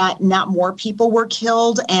miracle that not more people were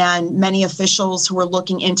killed, and many officials who were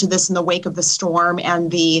looking into this in the wake of the storm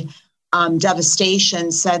and the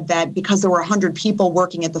devastation said that because there were 100 people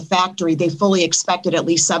working at the factory, they fully expected at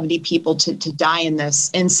least 70 people to die in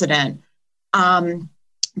this incident.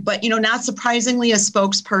 But, not surprisingly, a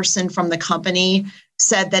spokesperson from the company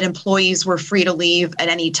said that employees were free to leave at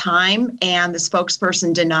any time, and the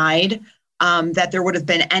spokesperson denied that there would have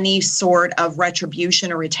been any sort of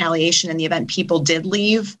retribution or retaliation in the event people did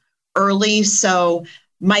leave early. So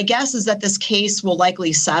my guess is that this case will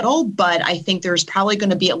likely settle, but I think there's probably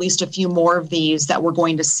going to be at least a few more of these that we're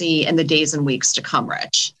going to see in the days and weeks to come,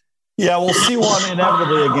 Rich. Yeah, we'll see one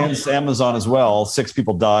inevitably against Amazon as well. 6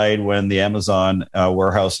 people died when the Amazon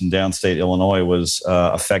warehouse in downstate Illinois was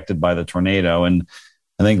affected by the tornado. And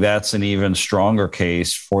I think that's an even stronger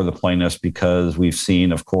case for the plaintiffs because we've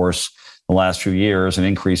seen, of course, the last few years, an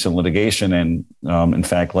increase in litigation and, in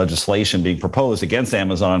fact, legislation being proposed against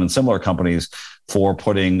Amazon and similar companies for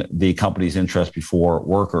putting the company's interest before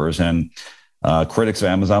workers. And critics of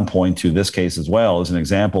Amazon point to this case as well as an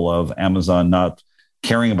example of Amazon not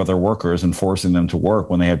caring about their workers and forcing them to work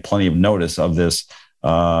when they had plenty of notice of this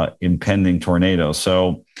impending tornado.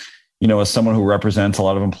 So, as someone who represents a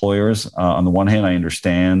lot of employers, on the one hand, I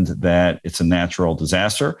understand that it's a natural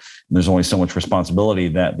disaster and there's only so much responsibility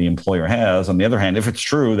that the employer has. On the other hand, if it's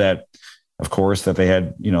true that, of course, that they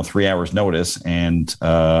had, 3 hours notice and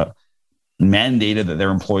mandated that their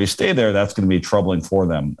employees stay there, that's going to be troubling for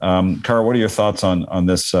them. Kara, what are your thoughts on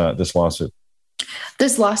this lawsuit?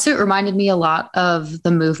 This lawsuit reminded me a lot of the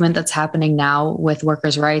movement that's happening now with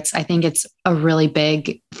workers' rights. I think it's a really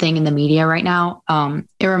big thing in the media right now.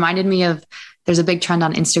 It reminded me of, there's a big trend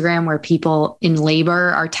on Instagram where people in labor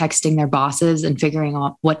are texting their bosses and figuring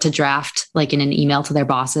out what to draft, like in an email to their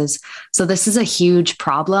bosses. So this is a huge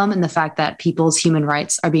problem, and the fact that people's human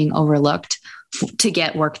rights are being overlooked to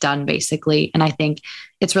get work done, basically. And I think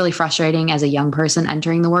it's really frustrating as a young person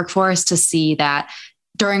entering the workforce to see that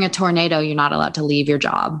during a tornado, you're not allowed to leave your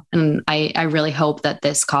job. And I really hope that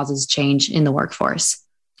this causes change in the workforce.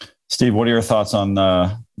 Steve, what are your thoughts on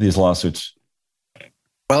these lawsuits?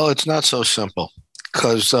 Well, it's not so simple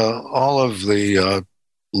because all of the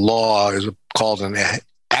law is called an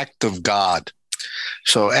act of God.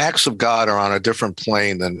 So acts of God are on a different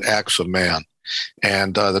plane than acts of man.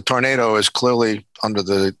 And the tornado is clearly, under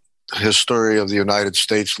the history of the United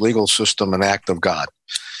States legal system, an act of God.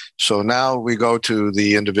 So now we go to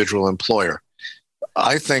the individual employer.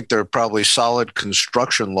 I think there are probably solid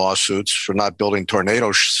construction lawsuits for not building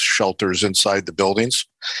tornado shelters inside the buildings.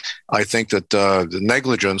 I think that the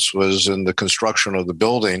negligence was in the construction of the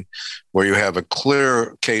building, where you have a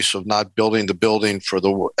clear case of not building the building for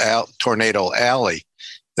the tornado alley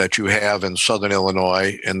that you have in southern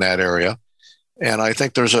Illinois in that area. And I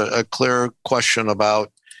think there's a clear question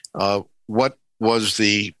about what was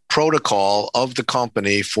the protocol of the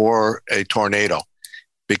company for a tornado,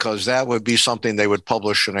 because that would be something they would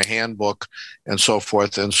publish in a handbook and so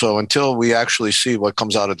forth. And so until we actually see what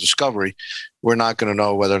comes out of discovery, we're not going to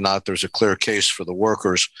know whether or not there's a clear case for the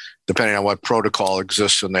workers, depending on what protocol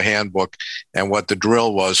exists in the handbook and what the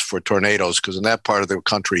drill was for tornadoes. Because in that part of the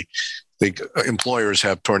country, the employers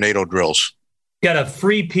have tornado drills. Got a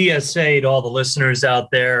free PSA to all the listeners out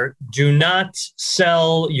there. Do not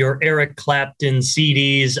sell your Eric Clapton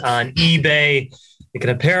CDs on eBay. It can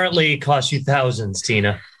apparently cost you thousands,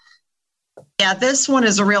 Tina. Yeah, this one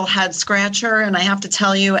is a real head scratcher. And I have to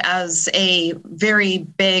tell you, as a very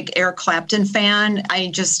big Eric Clapton fan,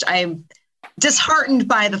 I'm disheartened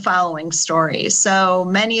by the following story. So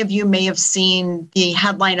many of you may have seen the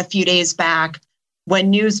headline a few days back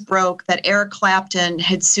when news broke that Eric Clapton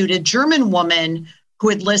had sued a German woman who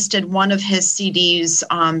had listed one of his CDs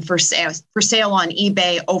for sale on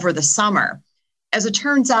eBay over the summer. As it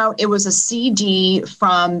turns out, it was a CD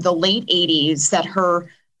from the late 80s that her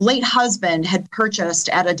late husband had purchased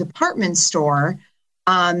at a department store.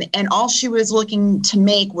 And all she was looking to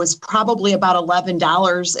make was probably about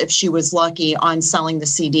 $11 if she was lucky on selling the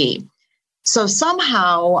CD. So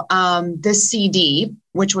somehow this CD,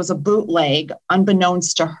 which was a bootleg,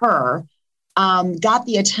 unbeknownst to her, got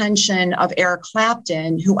the attention of Eric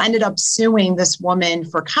Clapton, who ended up suing this woman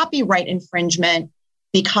for copyright infringement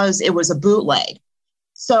because it was a bootleg.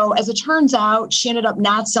 So as it turns out, she ended up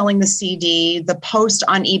not selling the CD. The post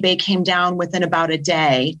on eBay came down within about a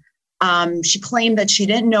day. She claimed that she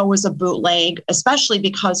didn't know it was a bootleg, especially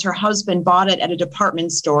because her husband bought it at a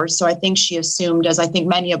department store. So I think she assumed, as I think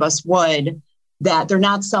many of us would, that they're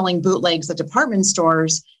not selling bootlegs at department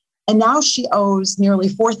stores. And now she owes nearly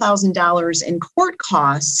 $4,000 in court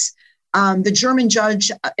costs. The German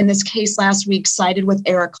judge in this case last week sided with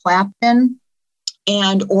Eric Clapton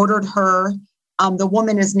and ordered her. The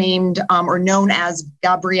woman is named or known as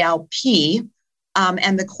Gabrielle P.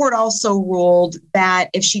 And the court also ruled that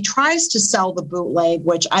if she tries to sell the bootleg,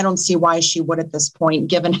 which I don't see why she would at this point,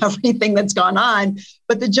 given everything that's gone on,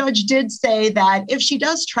 but the judge did say that if she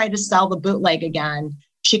does try to sell the bootleg again,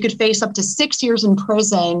 she could face up to 6 years in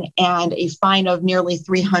prison and a fine of nearly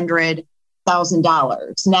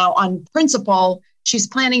 $300,000. Now, on principle, she's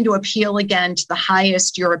planning to appeal again to the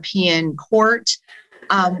highest European court.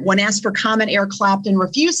 When asked for comment, Eric Clapton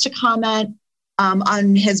refused to comment.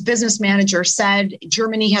 On his business manager said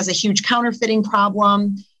Germany has a huge counterfeiting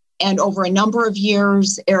problem. And over a number of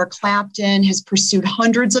years, Eric Clapton has pursued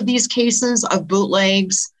hundreds of these cases of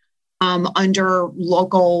bootlegs under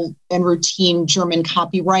local and routine German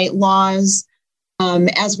copyright laws.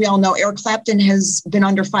 As we all know, Eric Clapton has been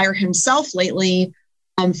under fire himself lately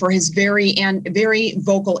for his very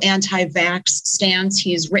vocal anti-vax stance.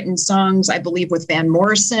 He's written songs, I believe, with Van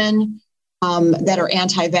Morrison that are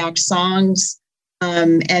anti-vax songs.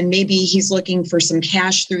 And maybe he's looking for some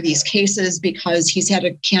cash through these cases because he's had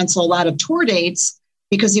to cancel a lot of tour dates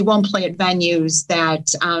because he won't play at venues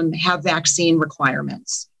that have vaccine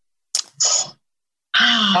requirements.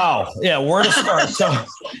 Wow. Yeah, where to start? So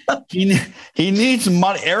he needs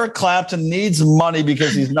money. Eric Clapton needs money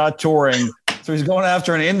because he's not touring. So he's going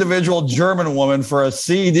after an individual German woman for a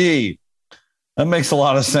CD. That makes a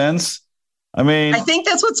lot of sense. I mean, I think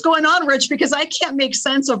that's what's going on, Rich, because I can't make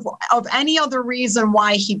sense of any other reason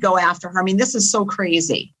why he'd go after her. I mean, this is so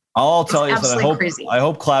crazy. I'll tell you that I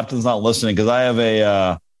hope Clapton's not listening because I have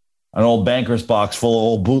an old banker's box full of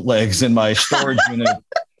old bootlegs in my storage unit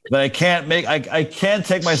that I can't make. I can't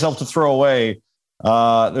take myself to throw away.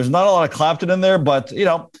 There's not a lot of Clapton in there, but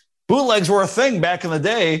bootlegs were a thing back in the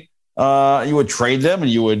day. You would trade them,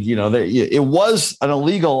 and you would, it was an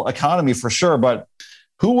illegal economy for sure, but.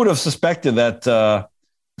 Who would have suspected that the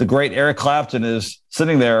great Eric Clapton is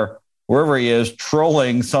sitting there, wherever he is,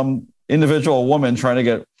 trolling some individual woman trying to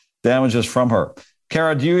get damages from her?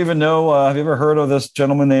 Kara, do you even know, have you ever heard of this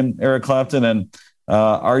gentleman named Eric Clapton? And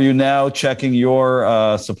are you now checking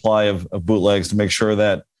your supply of bootlegs to make sure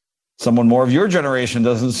that someone more of your generation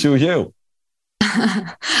doesn't sue you?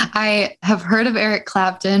 I have heard of Eric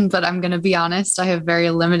Clapton, but I'm going to be honest, I have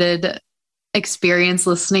very limited experience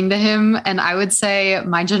listening to him. And I would say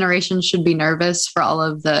my generation should be nervous for all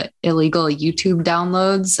of the illegal YouTube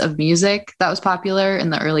downloads of music that was popular in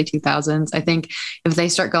the early 2000s. I think if they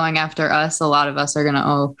start going after us, a lot of us are going to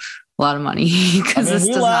owe a lot of money.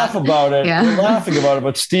 We laugh about it. Yeah. We're laughing about it.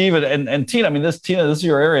 But Steve and Tina, this is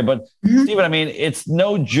your area. But Stephen, it's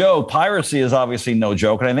no joke. Piracy is obviously no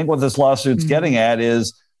joke. And I think what this lawsuit's getting at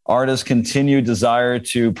is artists' continued desire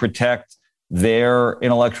to protect their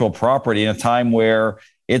intellectual property in a time where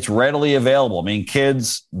it's readily available. I mean,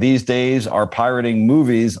 kids these days are pirating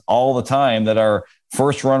movies all the time that are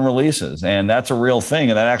first run releases. And that's a real thing.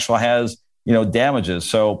 And that actually has, damages.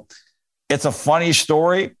 So it's a funny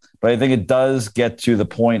story, but I think it does get to the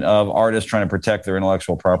point of artists trying to protect their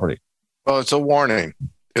intellectual property. Well, it's a warning.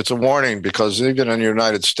 It's a warning because even in the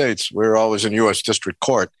United States, we're always in U.S. District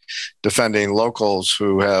Court defending locals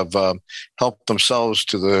who have helped themselves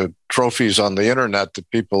to the trophies on the internet that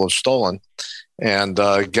people have stolen and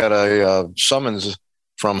get a summons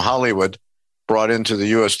from Hollywood brought into the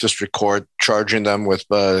U.S. District Court, charging them with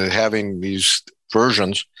having these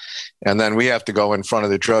versions. And then we have to go in front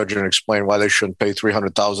of the judge and explain why they shouldn't pay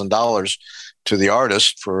 $300,000 to the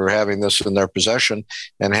artist for having this in their possession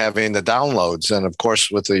and having the downloads. And of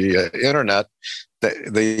course, with the internet,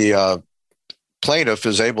 the plaintiff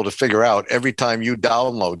is able to figure out every time you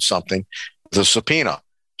download something, the subpoena.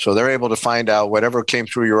 So they're able to find out whatever came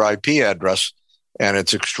through your IP address, and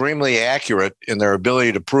it's extremely accurate in their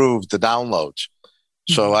ability to prove the downloads.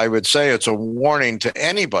 So I would say it's a warning to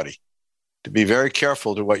anybody to be very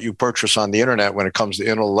careful to what you purchase on the internet when it comes to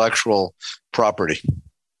intellectual property.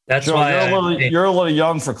 That's Joe, why you're a little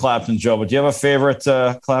young for Clapton, Joe, but do you have a favorite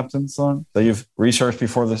Clapton song that you've researched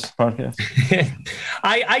before this podcast?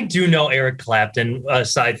 I do know Eric Clapton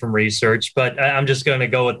aside from research, but I'm just going to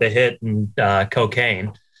go with the hit and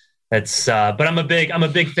Cocaine. That's but I'm a big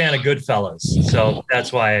fan of Goodfellas, so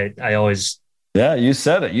that's why I always. Yeah, you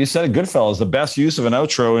said it. You said it. Goodfellas, the best use of an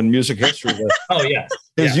outro in music history. Oh yeah,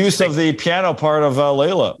 his use of the piano part of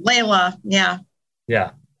Layla. Layla, yeah.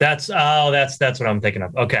 Yeah. That's what I'm thinking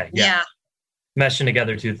of. Okay. Yeah. Meshing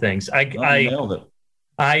together two things. I nailed it.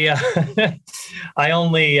 I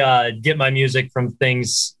only get my music from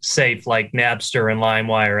things safe like Napster and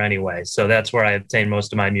LimeWire anyway. So that's where I obtain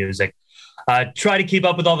most of my music. Try to keep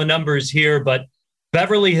up with all the numbers here, but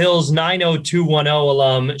Beverly Hills 90210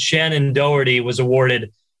 alum Shannon Doherty was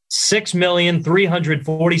awarded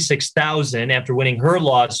 $6,346,000 after winning her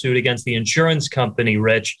lawsuit against the insurance company,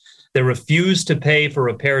 Rich, that refused to pay for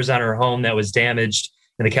repairs on her home that was damaged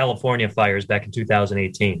in the California fires back in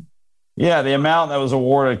 2018. Yeah, the amount that was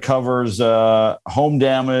awarded covers home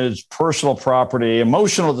damage, personal property,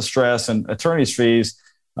 emotional distress, and attorney's fees.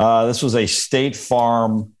 This was a State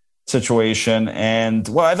Farm situation. And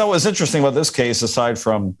what I thought was interesting about this case, aside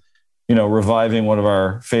from, reviving one of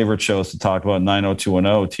our favorite shows to talk about,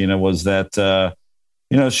 90210, Tina, was that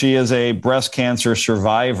she is a breast cancer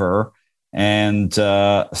survivor, and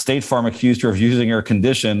State Farm accused her of using her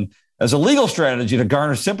condition as a legal strategy to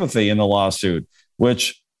garner sympathy in the lawsuit,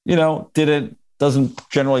 which, doesn't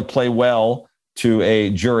generally play well to a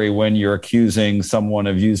jury when you're accusing someone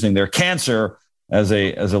of using their cancer as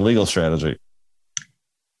a legal strategy.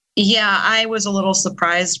 Yeah, I was a little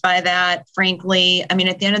surprised by that, frankly. I mean,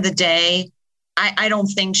 at the end of the day, I don't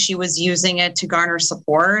think she was using it to garner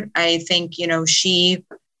support. I think, she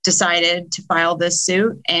decided to file this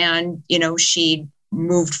suit and, she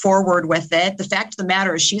moved forward with it. The fact of the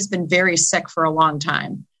matter is she's been very sick for a long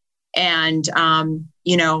time. And,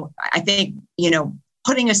 I think,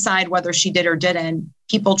 putting aside whether she did or didn't,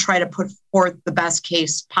 people try to put forth the best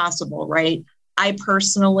case possible, right? I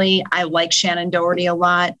like Shannen Doherty a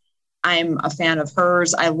lot. I'm a fan of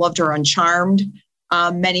hers. I loved her on Charmed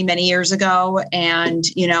many, many years ago. And,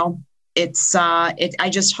 I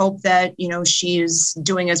just hope that, she's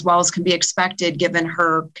doing as well as can be expected given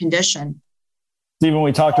her condition. Stephen,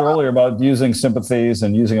 we talked earlier about using sympathies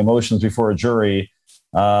and using emotions before a jury.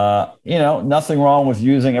 Nothing wrong with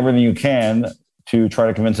using everything you can to try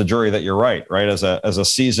to convince a jury that you're right? As a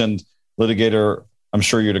seasoned litigator, I'm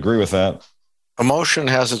sure you'd agree with that. Emotion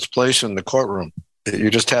has its place in the courtroom. You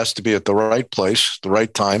just has to be at the right place, the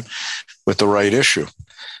right time, with the right issue.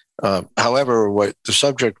 However, what the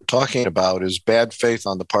subject we're talking about is bad faith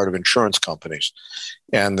on the part of insurance companies.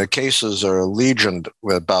 And the cases are legioned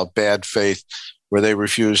about bad faith where they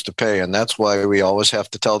refuse to pay. And that's why we always have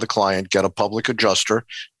to tell the client, get a public adjuster.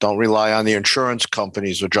 Don't rely on the insurance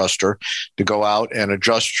company's adjuster to go out and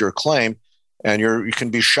adjust your claim. And you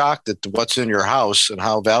can be shocked at what's in your house and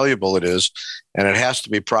how valuable it is. And it has to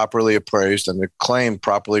be properly appraised and the claim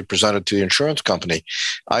properly presented to the insurance company.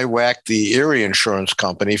 I whacked the Erie Insurance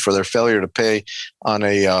Company for their failure to pay on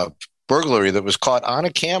a burglary that was caught on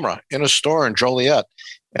a camera in a store in Joliet.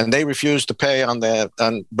 And they refused to pay on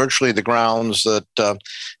virtually the grounds that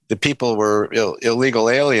the people were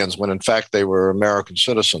illegal aliens when in fact they were American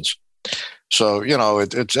citizens. So,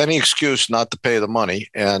 it's any excuse not to pay the money,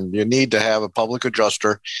 and you need to have a public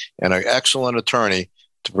adjuster and an excellent attorney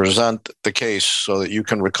to present the case so that you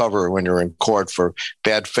can recover when you're in court for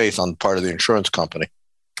bad faith on the part of the insurance company.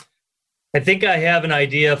 I think I have an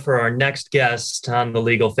idea for our next guest on the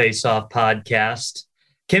Legal Face Off podcast.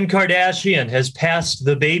 Kim Kardashian has passed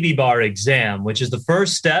the baby bar exam, which is the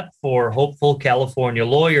first step for hopeful California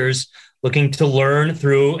lawyers looking to learn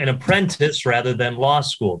through an apprentice rather than law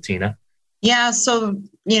school, Tina. Yeah, so,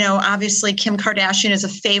 obviously Kim Kardashian is a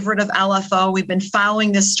favorite of LFO. We've been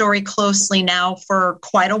following this story closely now for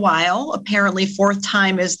quite a while. Apparently, fourth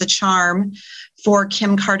time is the charm for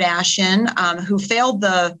Kim Kardashian, who failed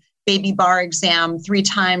the baby bar exam 3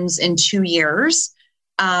 times in 2 years.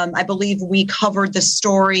 I believe we covered the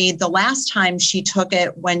story the last time she took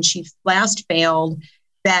it when she last failed,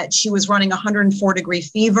 that she was running 104-degree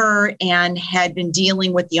fever and had been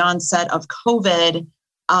dealing with the onset of COVID.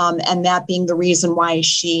 And that being the reason why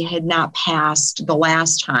she had not passed the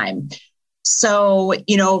last time. So,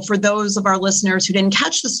 for those of our listeners who didn't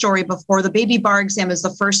catch the story before, the baby bar exam is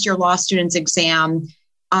the first-year law student's exam.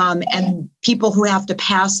 And people who have to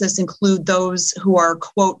pass this include those who are,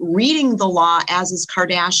 quote, reading the law, as is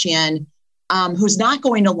Kardashian, who's not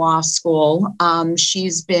going to law school.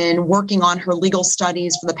 She's been working on her legal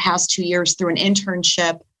studies for the past 2 years through an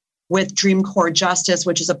internship with Dream Court Justice,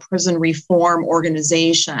 which is a prison reform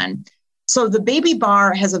organization. So the baby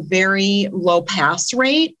bar has a very low pass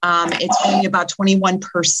rate. It's only about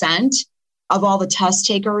 21% of all the test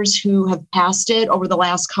takers who have passed it over the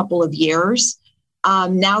last couple of years.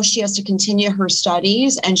 Now she has to continue her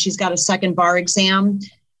studies, and she's got a second bar exam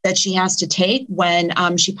that she has to take. When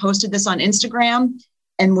she posted this on Instagram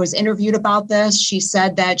and was interviewed about this, she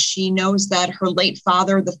said that she knows that her late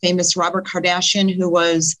father, the famous Robert Kardashian, who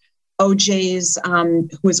was OJ's,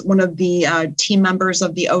 who was one of the team members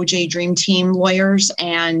of the OJ Dream Team lawyers.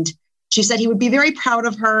 And she said he would be very proud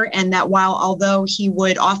of her, and that although he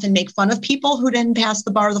would often make fun of people who didn't pass the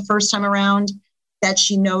bar the first time around, that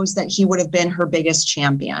she knows that he would have been her biggest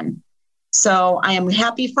champion. So I am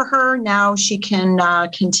happy for her. Now she can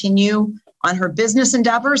continue on her business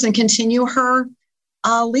endeavors and continue her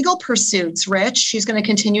legal pursuits. Rich, she's going to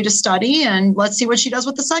continue to study, and let's see what she does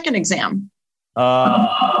with the second exam.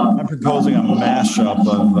 I'm proposing a mashup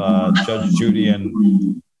of Judge Judy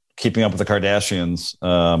and Keeping Up with the Kardashians,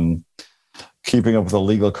 Keeping Up with the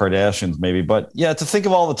Legal Kardashians, maybe. But yeah, to think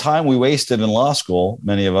of all the time we wasted in law school,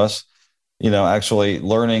 many of us, actually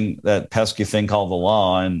learning that pesky thing called the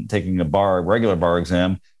law and taking a regular bar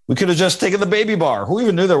exam. We could have just taken the baby bar. Who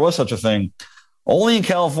even knew there was such a thing? Only in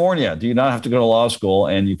California do you not have to go to law school,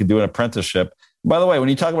 and you can do an apprenticeship. By the way, when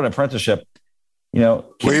you talk about apprenticeship, we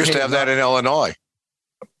used to have that in Illinois.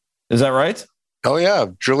 Is that right? Oh, yeah.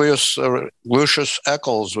 Lucius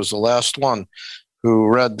Eccles was the last one who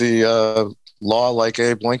read the law like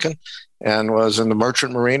Abe Lincoln and was in the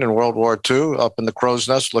Merchant Marine in World War II up in the crow's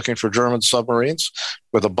nest looking for German submarines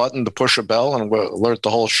with a button to push a bell and alert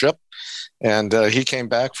the whole ship. And he came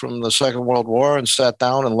back from the Second World War and sat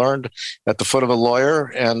down and learned at the foot of a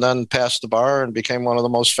lawyer and then passed the bar and became one of the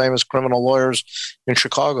most famous criminal lawyers in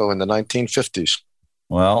Chicago in the 1950s.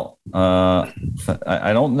 Well, I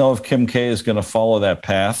don't know if Kim K is going to follow that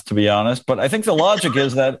path, to be honest, but I think the logic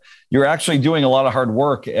is that you're actually doing a lot of hard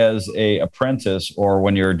work as a apprentice or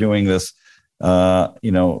when you're doing this,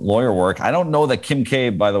 lawyer work. I don't know that Kim K,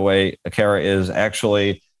 by the way, Kara, is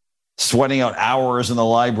actually sweating out hours in the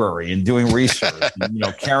library and doing research,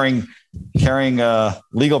 and, carrying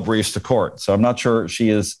legal briefs to court. So I'm not sure she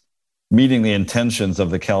is meeting the intentions of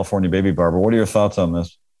the California baby barber. What are your thoughts on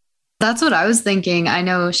this? That's what I was thinking. I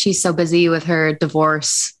know she's so busy with her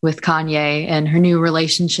divorce with Kanye and her new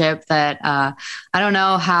relationship that I don't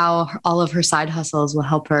know how all of her side hustles will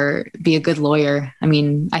help her be a good lawyer. I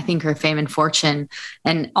mean, I think her fame and fortune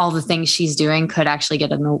and all the things she's doing could actually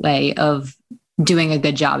get in the way of doing a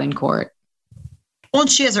good job in court. Well,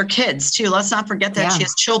 she has her kids too. Let's not forget that she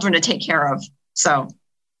has children to take care of. So,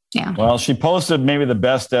 yeah. Well, she posted maybe the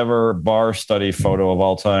best ever bar study photo of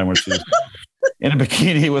all time, which is in a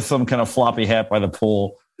bikini with some kind of floppy hat by the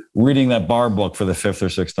pool, reading that bar book for the 5th or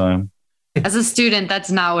 6th time. As a student, that's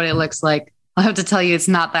not what it looks like. I'll have to tell you, it's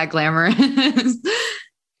not that glamorous.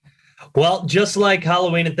 Well, just like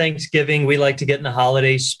Halloween and Thanksgiving, we like to get in the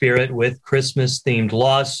holiday spirit with Christmas-themed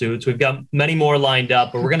lawsuits. We've got many more lined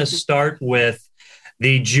up, but we're going to start with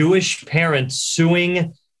the Jewish parent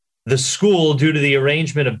suing the school due to the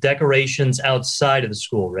arrangement of decorations outside of the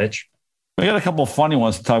school. Rich? We got a couple of funny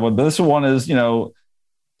ones to talk about, but this one is,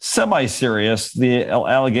 semi-serious. The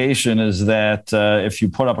allegation is that if you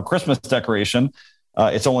put up a Christmas decoration,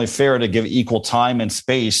 it's only fair to give equal time and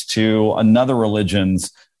space to another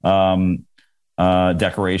religion's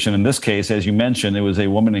decoration. In this case, as you mentioned, it was a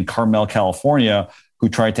woman in Carmel, California, who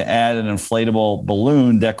tried to add an inflatable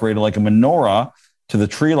balloon decorated like a menorah to the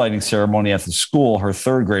tree lighting ceremony at the school her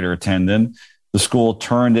third grader attended. The school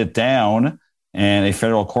turned it down, and a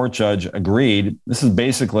federal court judge agreed. This is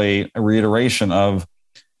basically a reiteration of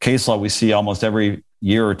case law we see almost every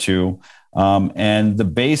year or two. And the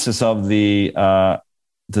basis of the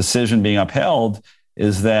decision being upheld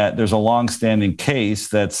is that there's a longstanding case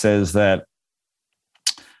that says that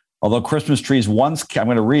although Christmas trees once, I'm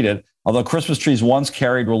going to read it, although Christmas trees once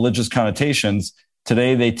carried religious connotations,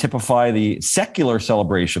 today they typify the secular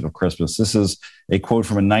celebration of Christmas. This is a quote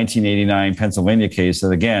from a 1989 Pennsylvania case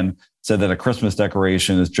that, again, said that a Christmas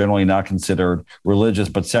decoration is generally not considered religious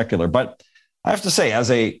but secular. But I have to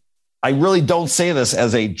say, I really don't say this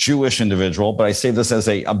as a Jewish individual, but I say this as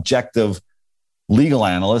a objective legal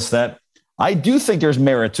analyst, that I do think there's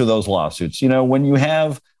merit to those lawsuits. When you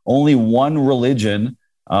have only one religion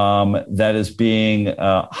that is being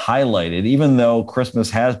highlighted, even though Christmas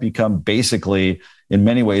has become basically, in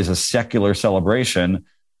many ways, a secular celebration,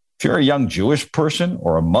 if you're a young Jewish person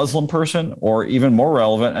or a Muslim person, or even more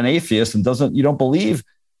relevant, an atheist and you don't believe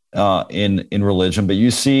in religion, but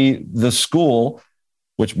you see the school,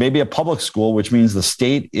 which may be a public school, which means the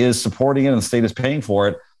state is supporting it and the state is paying for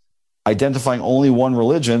it, identifying only one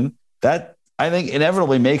religion, that I think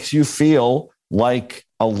inevitably makes you feel like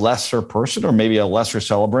a lesser person or maybe a lesser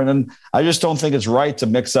celebrant. And I just don't think it's right to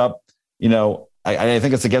mix up, I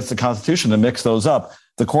think it's against the Constitution to mix those up.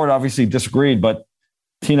 The court obviously disagreed, but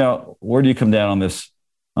Tina, where do you come down on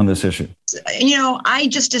this issue? I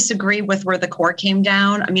just disagree with where the court came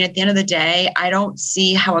down. I mean, at the end of the day, I don't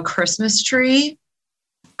see how a Christmas tree,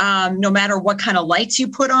 no matter what kind of lights you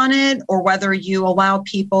put on it, or whether you allow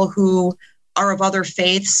people who are of other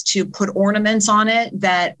faiths to put ornaments on it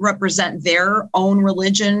that represent their own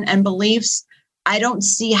religion and beliefs, I don't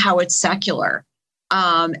see how it's secular.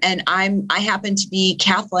 And I happen to be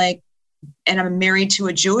Catholic, and I'm married to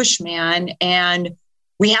a Jewish man, and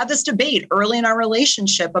we had this debate early in our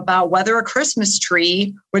relationship about whether a Christmas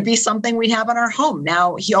tree would be something we'd have in our home.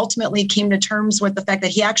 Now, he ultimately came to terms with the fact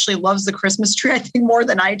that he actually loves the Christmas tree, I think, more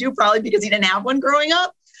than I do, probably because he didn't have one growing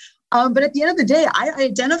up. But at the end of the day, I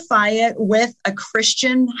identify it with a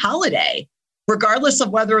Christian holiday, regardless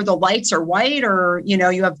of whether the lights are white or,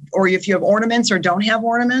 if you have ornaments or don't have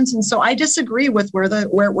ornaments. And so I disagree with where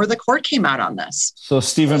the court came out on this. So,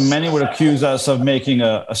 Stephen, many would accuse us of making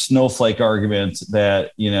a snowflake argument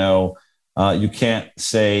that, you can't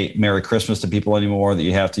say Merry Christmas to people anymore, that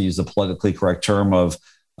you have to use the politically correct term of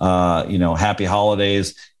happy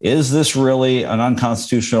holidays. Is this really an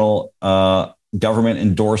unconstitutional government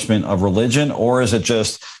endorsement of religion, or is it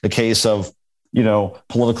just the case of,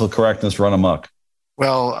 political correctness run amok?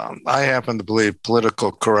 Well, I happen to believe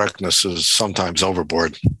political correctness is sometimes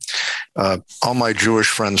overboard. All my Jewish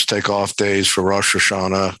friends take off days for Rosh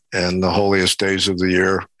Hashanah and the holiest days of the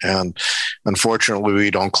year. And unfortunately, we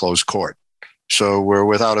don't close court. So we're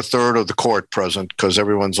without a third of the court present because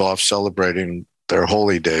everyone's off celebrating their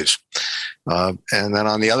holy days. And then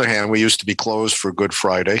on the other hand, we used to be closed for Good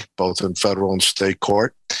Friday, both in federal and state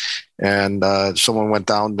court. And someone went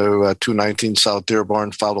down to 219 South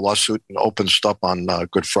Dearborn, filed a lawsuit, and opened stuff on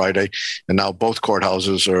Good Friday. And now both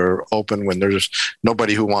courthouses are open when there's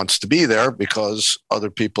nobody who wants to be there because other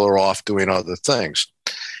people are off doing other things.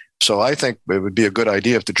 So I think it would be a good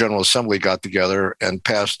idea if the General Assembly got together and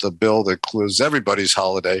passed a bill that includes everybody's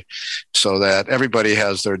holiday so that everybody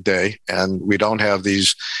has their day and we don't have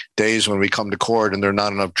these days when we come to court and there are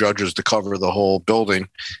not enough judges to cover the whole building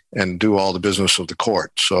and do all the business of the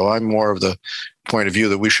court. So I'm more of the point of view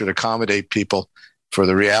that we should accommodate people for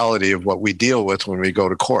the reality of what we deal with when we go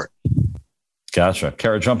to court. Gotcha.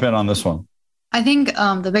 Kara, jump in on this one. I think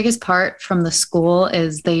the biggest part from the school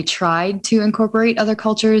is they tried to incorporate other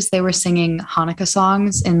cultures. They were singing Hanukkah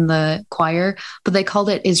songs in the choir, but they called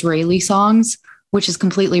it Israeli songs, which is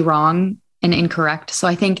completely wrong and incorrect. So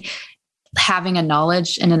I think having a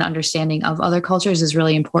knowledge and an understanding of other cultures is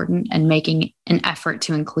really important, and making an effort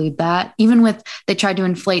to include that. Even with, they tried to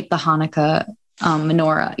inflate the Hanukkah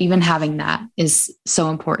menorah, even having that is so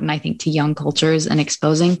important, I think, to young cultures and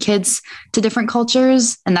exposing kids to different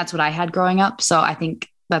cultures. And that's what I had growing up. So I think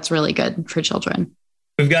that's really good for children.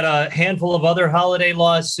 We've got a handful of other holiday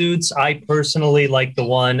lawsuits. I personally like the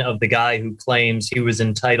one of the guy who claims he was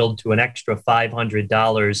entitled to an extra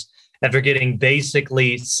 $500 after getting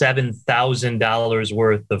basically $7,000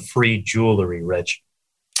 worth of free jewelry, Rich.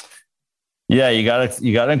 Yeah, you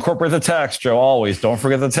gotta incorporate the tax, Joe. Always. Don't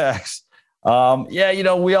forget the tax.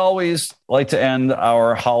 We always like to end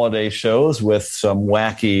our holiday shows with some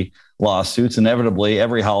wacky lawsuits. Inevitably,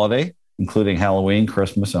 every holiday, including Halloween,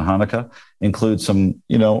 Christmas, and Hanukkah, includes some,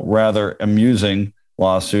 rather amusing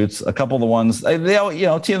lawsuits. A couple of the ones, they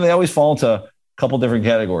always fall into a couple different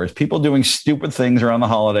categories. People doing stupid things around the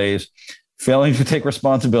holidays, failing to take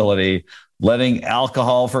responsibility, letting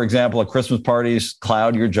alcohol, for example, at Christmas parties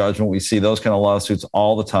cloud your judgment. We see those kind of lawsuits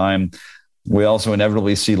all the time. We also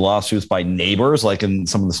inevitably see lawsuits by neighbors, like in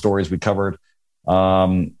some of the stories we covered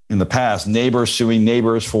in the past. Neighbors suing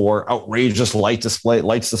neighbors for outrageous lights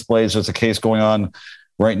displays. There's a case going on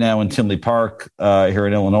right now in Tinley Park here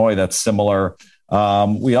in Illinois that's similar.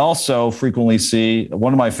 We also frequently see,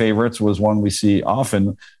 one of my favorites was one we see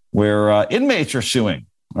often, where inmates are suing.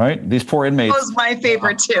 Right, these poor inmates. That was my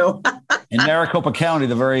favorite too. In Maricopa County,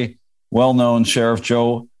 the very well-known Sheriff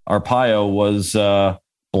Joe Arpaio was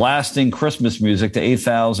blasting Christmas music to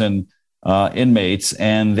 8,000 inmates,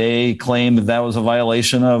 and they claimed that was a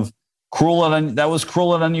violation of cruel and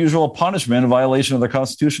unusual punishment, a violation of their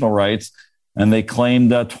constitutional rights, and they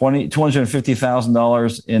claimed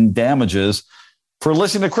 $250,000 in damages for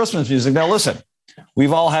listening to Christmas music. Now, listen,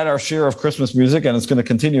 we've all had our share of Christmas music, and it's going to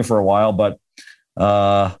continue for a while, but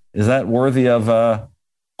is that worthy of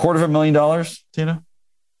 $250,000, Tina?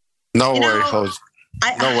 No way, Jose.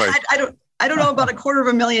 No way. I don't know about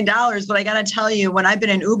 $250,000, but I got to tell you, when I've been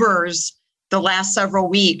in Ubers the last several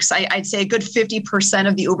weeks, I'd say a good 50%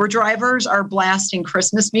 of the Uber drivers are blasting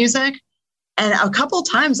Christmas music. And a couple of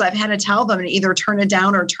times I've had to tell them to either turn it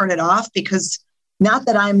down or turn it off, because not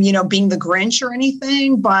that I'm, being the Grinch or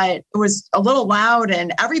anything, but it was a little loud,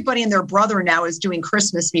 and everybody and their brother now is doing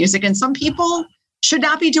Christmas music. And some people should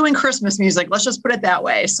not be doing Christmas music. Let's just put it that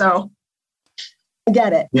way. So I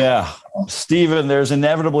get it. Yeah. Stephen, there's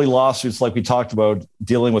inevitably lawsuits like we talked about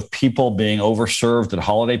dealing with people being overserved at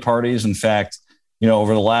holiday parties. In fact,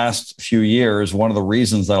 over the last few years, one of the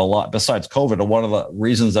reasons that besides COVID, one of the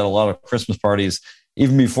reasons that a lot of Christmas parties,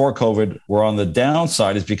 even before COVID, were on the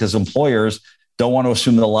downside is because employers don't want to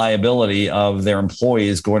assume the liability of their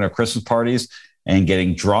employees going to Christmas parties and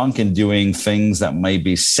getting drunk and doing things that might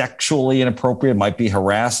be sexually inappropriate, might be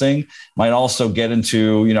harassing, might also get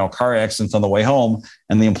into, car accidents on the way home,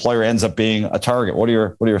 and the employer ends up being a target. What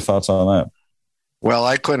are your thoughts on that? Well,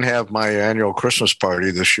 I couldn't have my annual Christmas party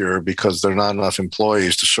this year because there are not enough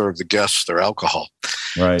employees to serve the guests their alcohol.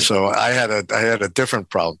 Right. So I had a different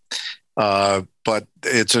problem. But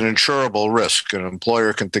it's an insurable risk. An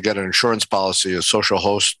employer can get an insurance policy, a social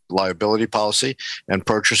host liability policy, and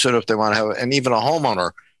purchase it if they want to have it. And even a homeowner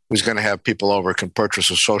who's going to have people over can purchase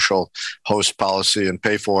a social host policy and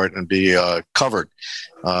pay for it and be covered.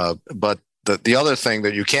 But the other thing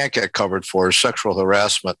that you can't get covered for is sexual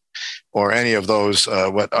harassment or any of those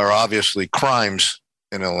what are obviously crimes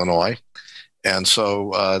in Illinois. And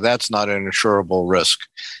so that's not an insurable risk.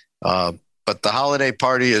 But the holiday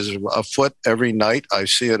party is afoot every night. I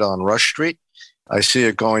see it on Rush Street. I see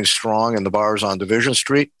it going strong in the bars on Division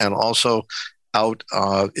Street and also out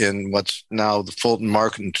in what's now the Fulton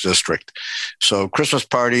Market District. So Christmas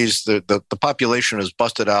parties, the population has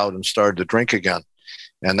busted out and started to drink again.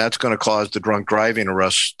 And that's going to cause the drunk driving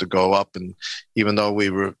arrests to go up. And even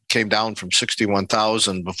though came down from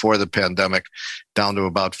 61,000 before the pandemic down to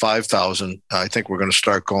about 5,000, I think we're going to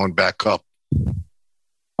start going back up.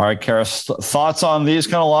 All right, Kara, thoughts on these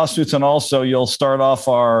kind of lawsuits? And also you'll start off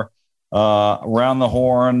our around the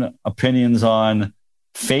horn opinions on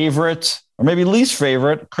favorite or maybe least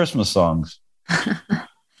favorite Christmas songs.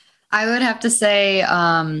 I would have to say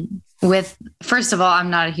first of all, I'm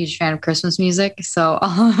not a huge fan of Christmas music. So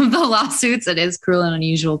all of the lawsuits, it is Cruel and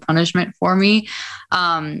Unusual Punishment for me.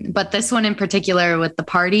 But this one in particular with the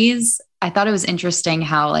parties, I thought it was interesting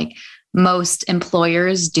how like most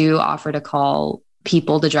employers do offer to call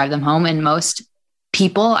people to drive them home. And most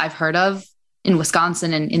people I've heard of in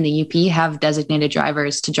Wisconsin and in the UP have designated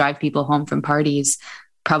drivers to drive people home from parties,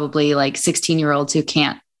 probably like 16-year-olds who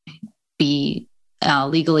can't be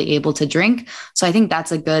legally able to drink. So I think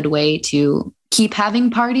that's a good way to keep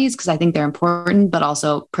having parties because I think they're important, but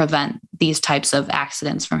also prevent these types of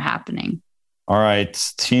accidents from happening. All right,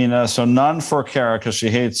 Tina. So none for Kara because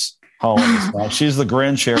she hates holidays. She's the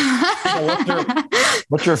Grinch here.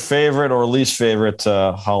 What's your favorite or least favorite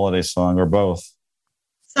holiday song or both?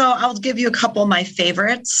 So I'll give you a couple of my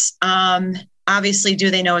favorites. Obviously,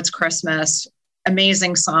 Do They Know It's Christmas?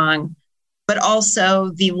 Amazing song. But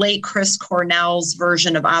also the late Chris Cornell's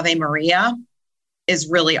version of Ave Maria is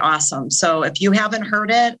really awesome. So if you haven't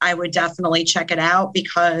heard it, I would definitely check it out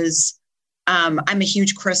because I'm a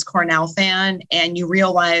huge Chris Cornell fan and you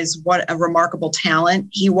realize what a remarkable talent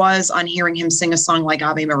he was on hearing him sing a song like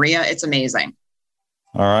Ave Maria. It's amazing.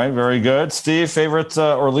 All right. Very good. Steve, favorite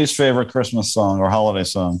or least favorite Christmas song or holiday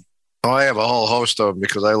song? Oh, I have a whole host of them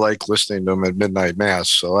because I like listening to them at midnight mass.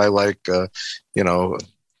 So I like,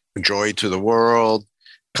 Joy to the World,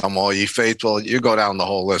 Come All Ye Faithful. You go down the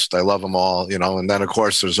whole list. I love them all, And then, of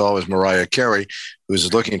course, there's always Mariah Carey,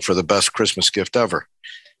 who's looking for the best Christmas gift ever.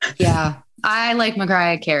 Yeah, I like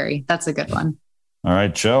Mariah Carey. That's a good one. All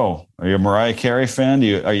right, Joe, are you a Mariah Carey fan?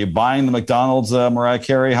 Are you buying the McDonald's Mariah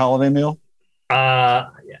Carey holiday meal?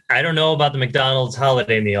 I don't know about the McDonald's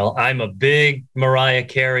holiday meal. I'm a big Mariah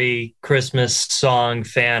Carey Christmas song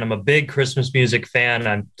fan. I'm a big Christmas music fan.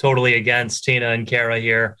 I'm totally against Tina and Kara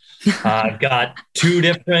here. I've got 2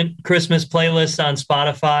 different Christmas playlists on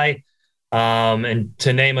Spotify. And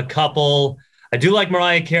to name a couple, I do like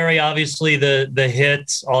Mariah Carey, obviously the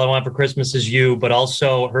hits, All I Want for Christmas Is You, but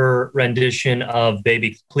also her rendition of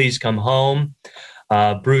Baby Please Come Home.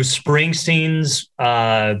 Bruce Springsteen's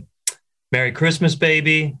Merry Christmas,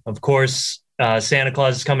 Baby. Of course, Santa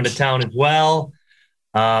Claus is coming to town as well.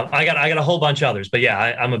 I got a whole bunch of others, but yeah,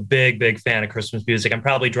 I'm a big fan of Christmas music. I'm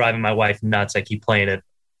probably driving my wife nuts. I keep playing it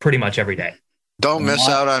pretty much every day. Don't miss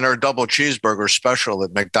out on her double cheeseburger special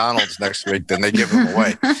at McDonald's next week. Then they give them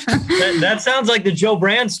away. That sounds like the Joe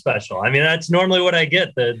Brand special. I mean, that's normally what I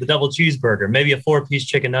get, the double cheeseburger, maybe a 4-piece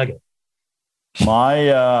chicken nugget.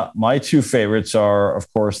 My 2 favorites are,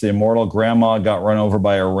 of course, the immortal Grandma Got Run Over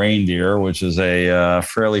by a Reindeer, which is a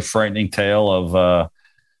fairly frightening tale of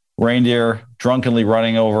reindeer drunkenly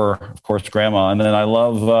running over, of course, Grandma. And then I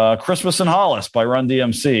love Christmas in Hollis by Run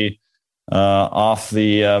DMC off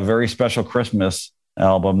the very special Christmas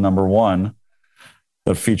album, number 1,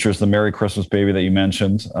 that features the Merry Christmas Baby that you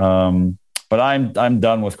mentioned. But I'm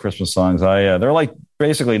done with Christmas songs. They're like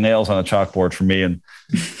basically nails on a chalkboard for me. And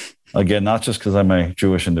again, not just because I'm a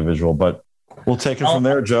Jewish individual, but we'll take it from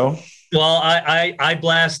there, Joe. Well, I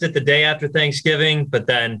blast it the day after Thanksgiving, but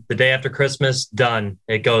then the day after Christmas, done.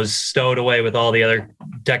 It goes stowed away with all the other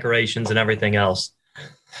decorations and everything else.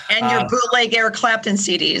 And your bootleg Eric Clapton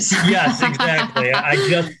CDs. Yes, exactly.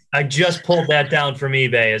 I just pulled that down from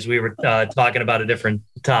eBay as we were talking about a different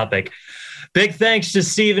topic. Big thanks to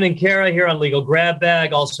Stephen and Kara here on Legal Grab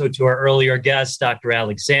Bag. Also to our earlier guests, Dr.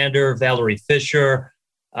 Alexander, Valerie Fisher,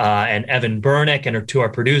 and Evan Bernick, and to our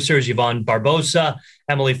producers, Yvonne Barbosa,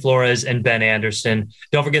 Emily Flores, and Ben Anderson.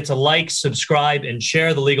 Don't forget to like, subscribe, and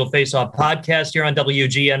share the Legal Face Off podcast here on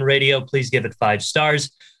WGN Radio. Please give it 5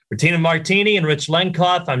 stars. For Tina Martini and Rich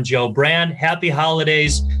Lenkoff, I'm Joe Brand. Happy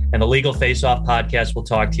holidays, and the Legal Face Off podcast will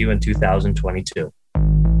talk to you in 2022.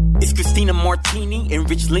 It's Christina Martini and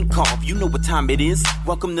Rich Lenkoff. You know what time it is.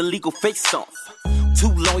 Welcome to Legal Face Off.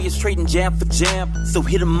 Two lawyers trading jab for jab. So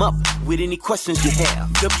hit them up with any questions you have.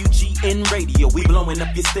 WGN Radio, we blowing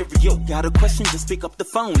up your stereo. Got a question, just pick up the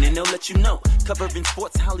phone and they'll let you know. Covering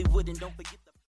sports, Hollywood, and don't forget.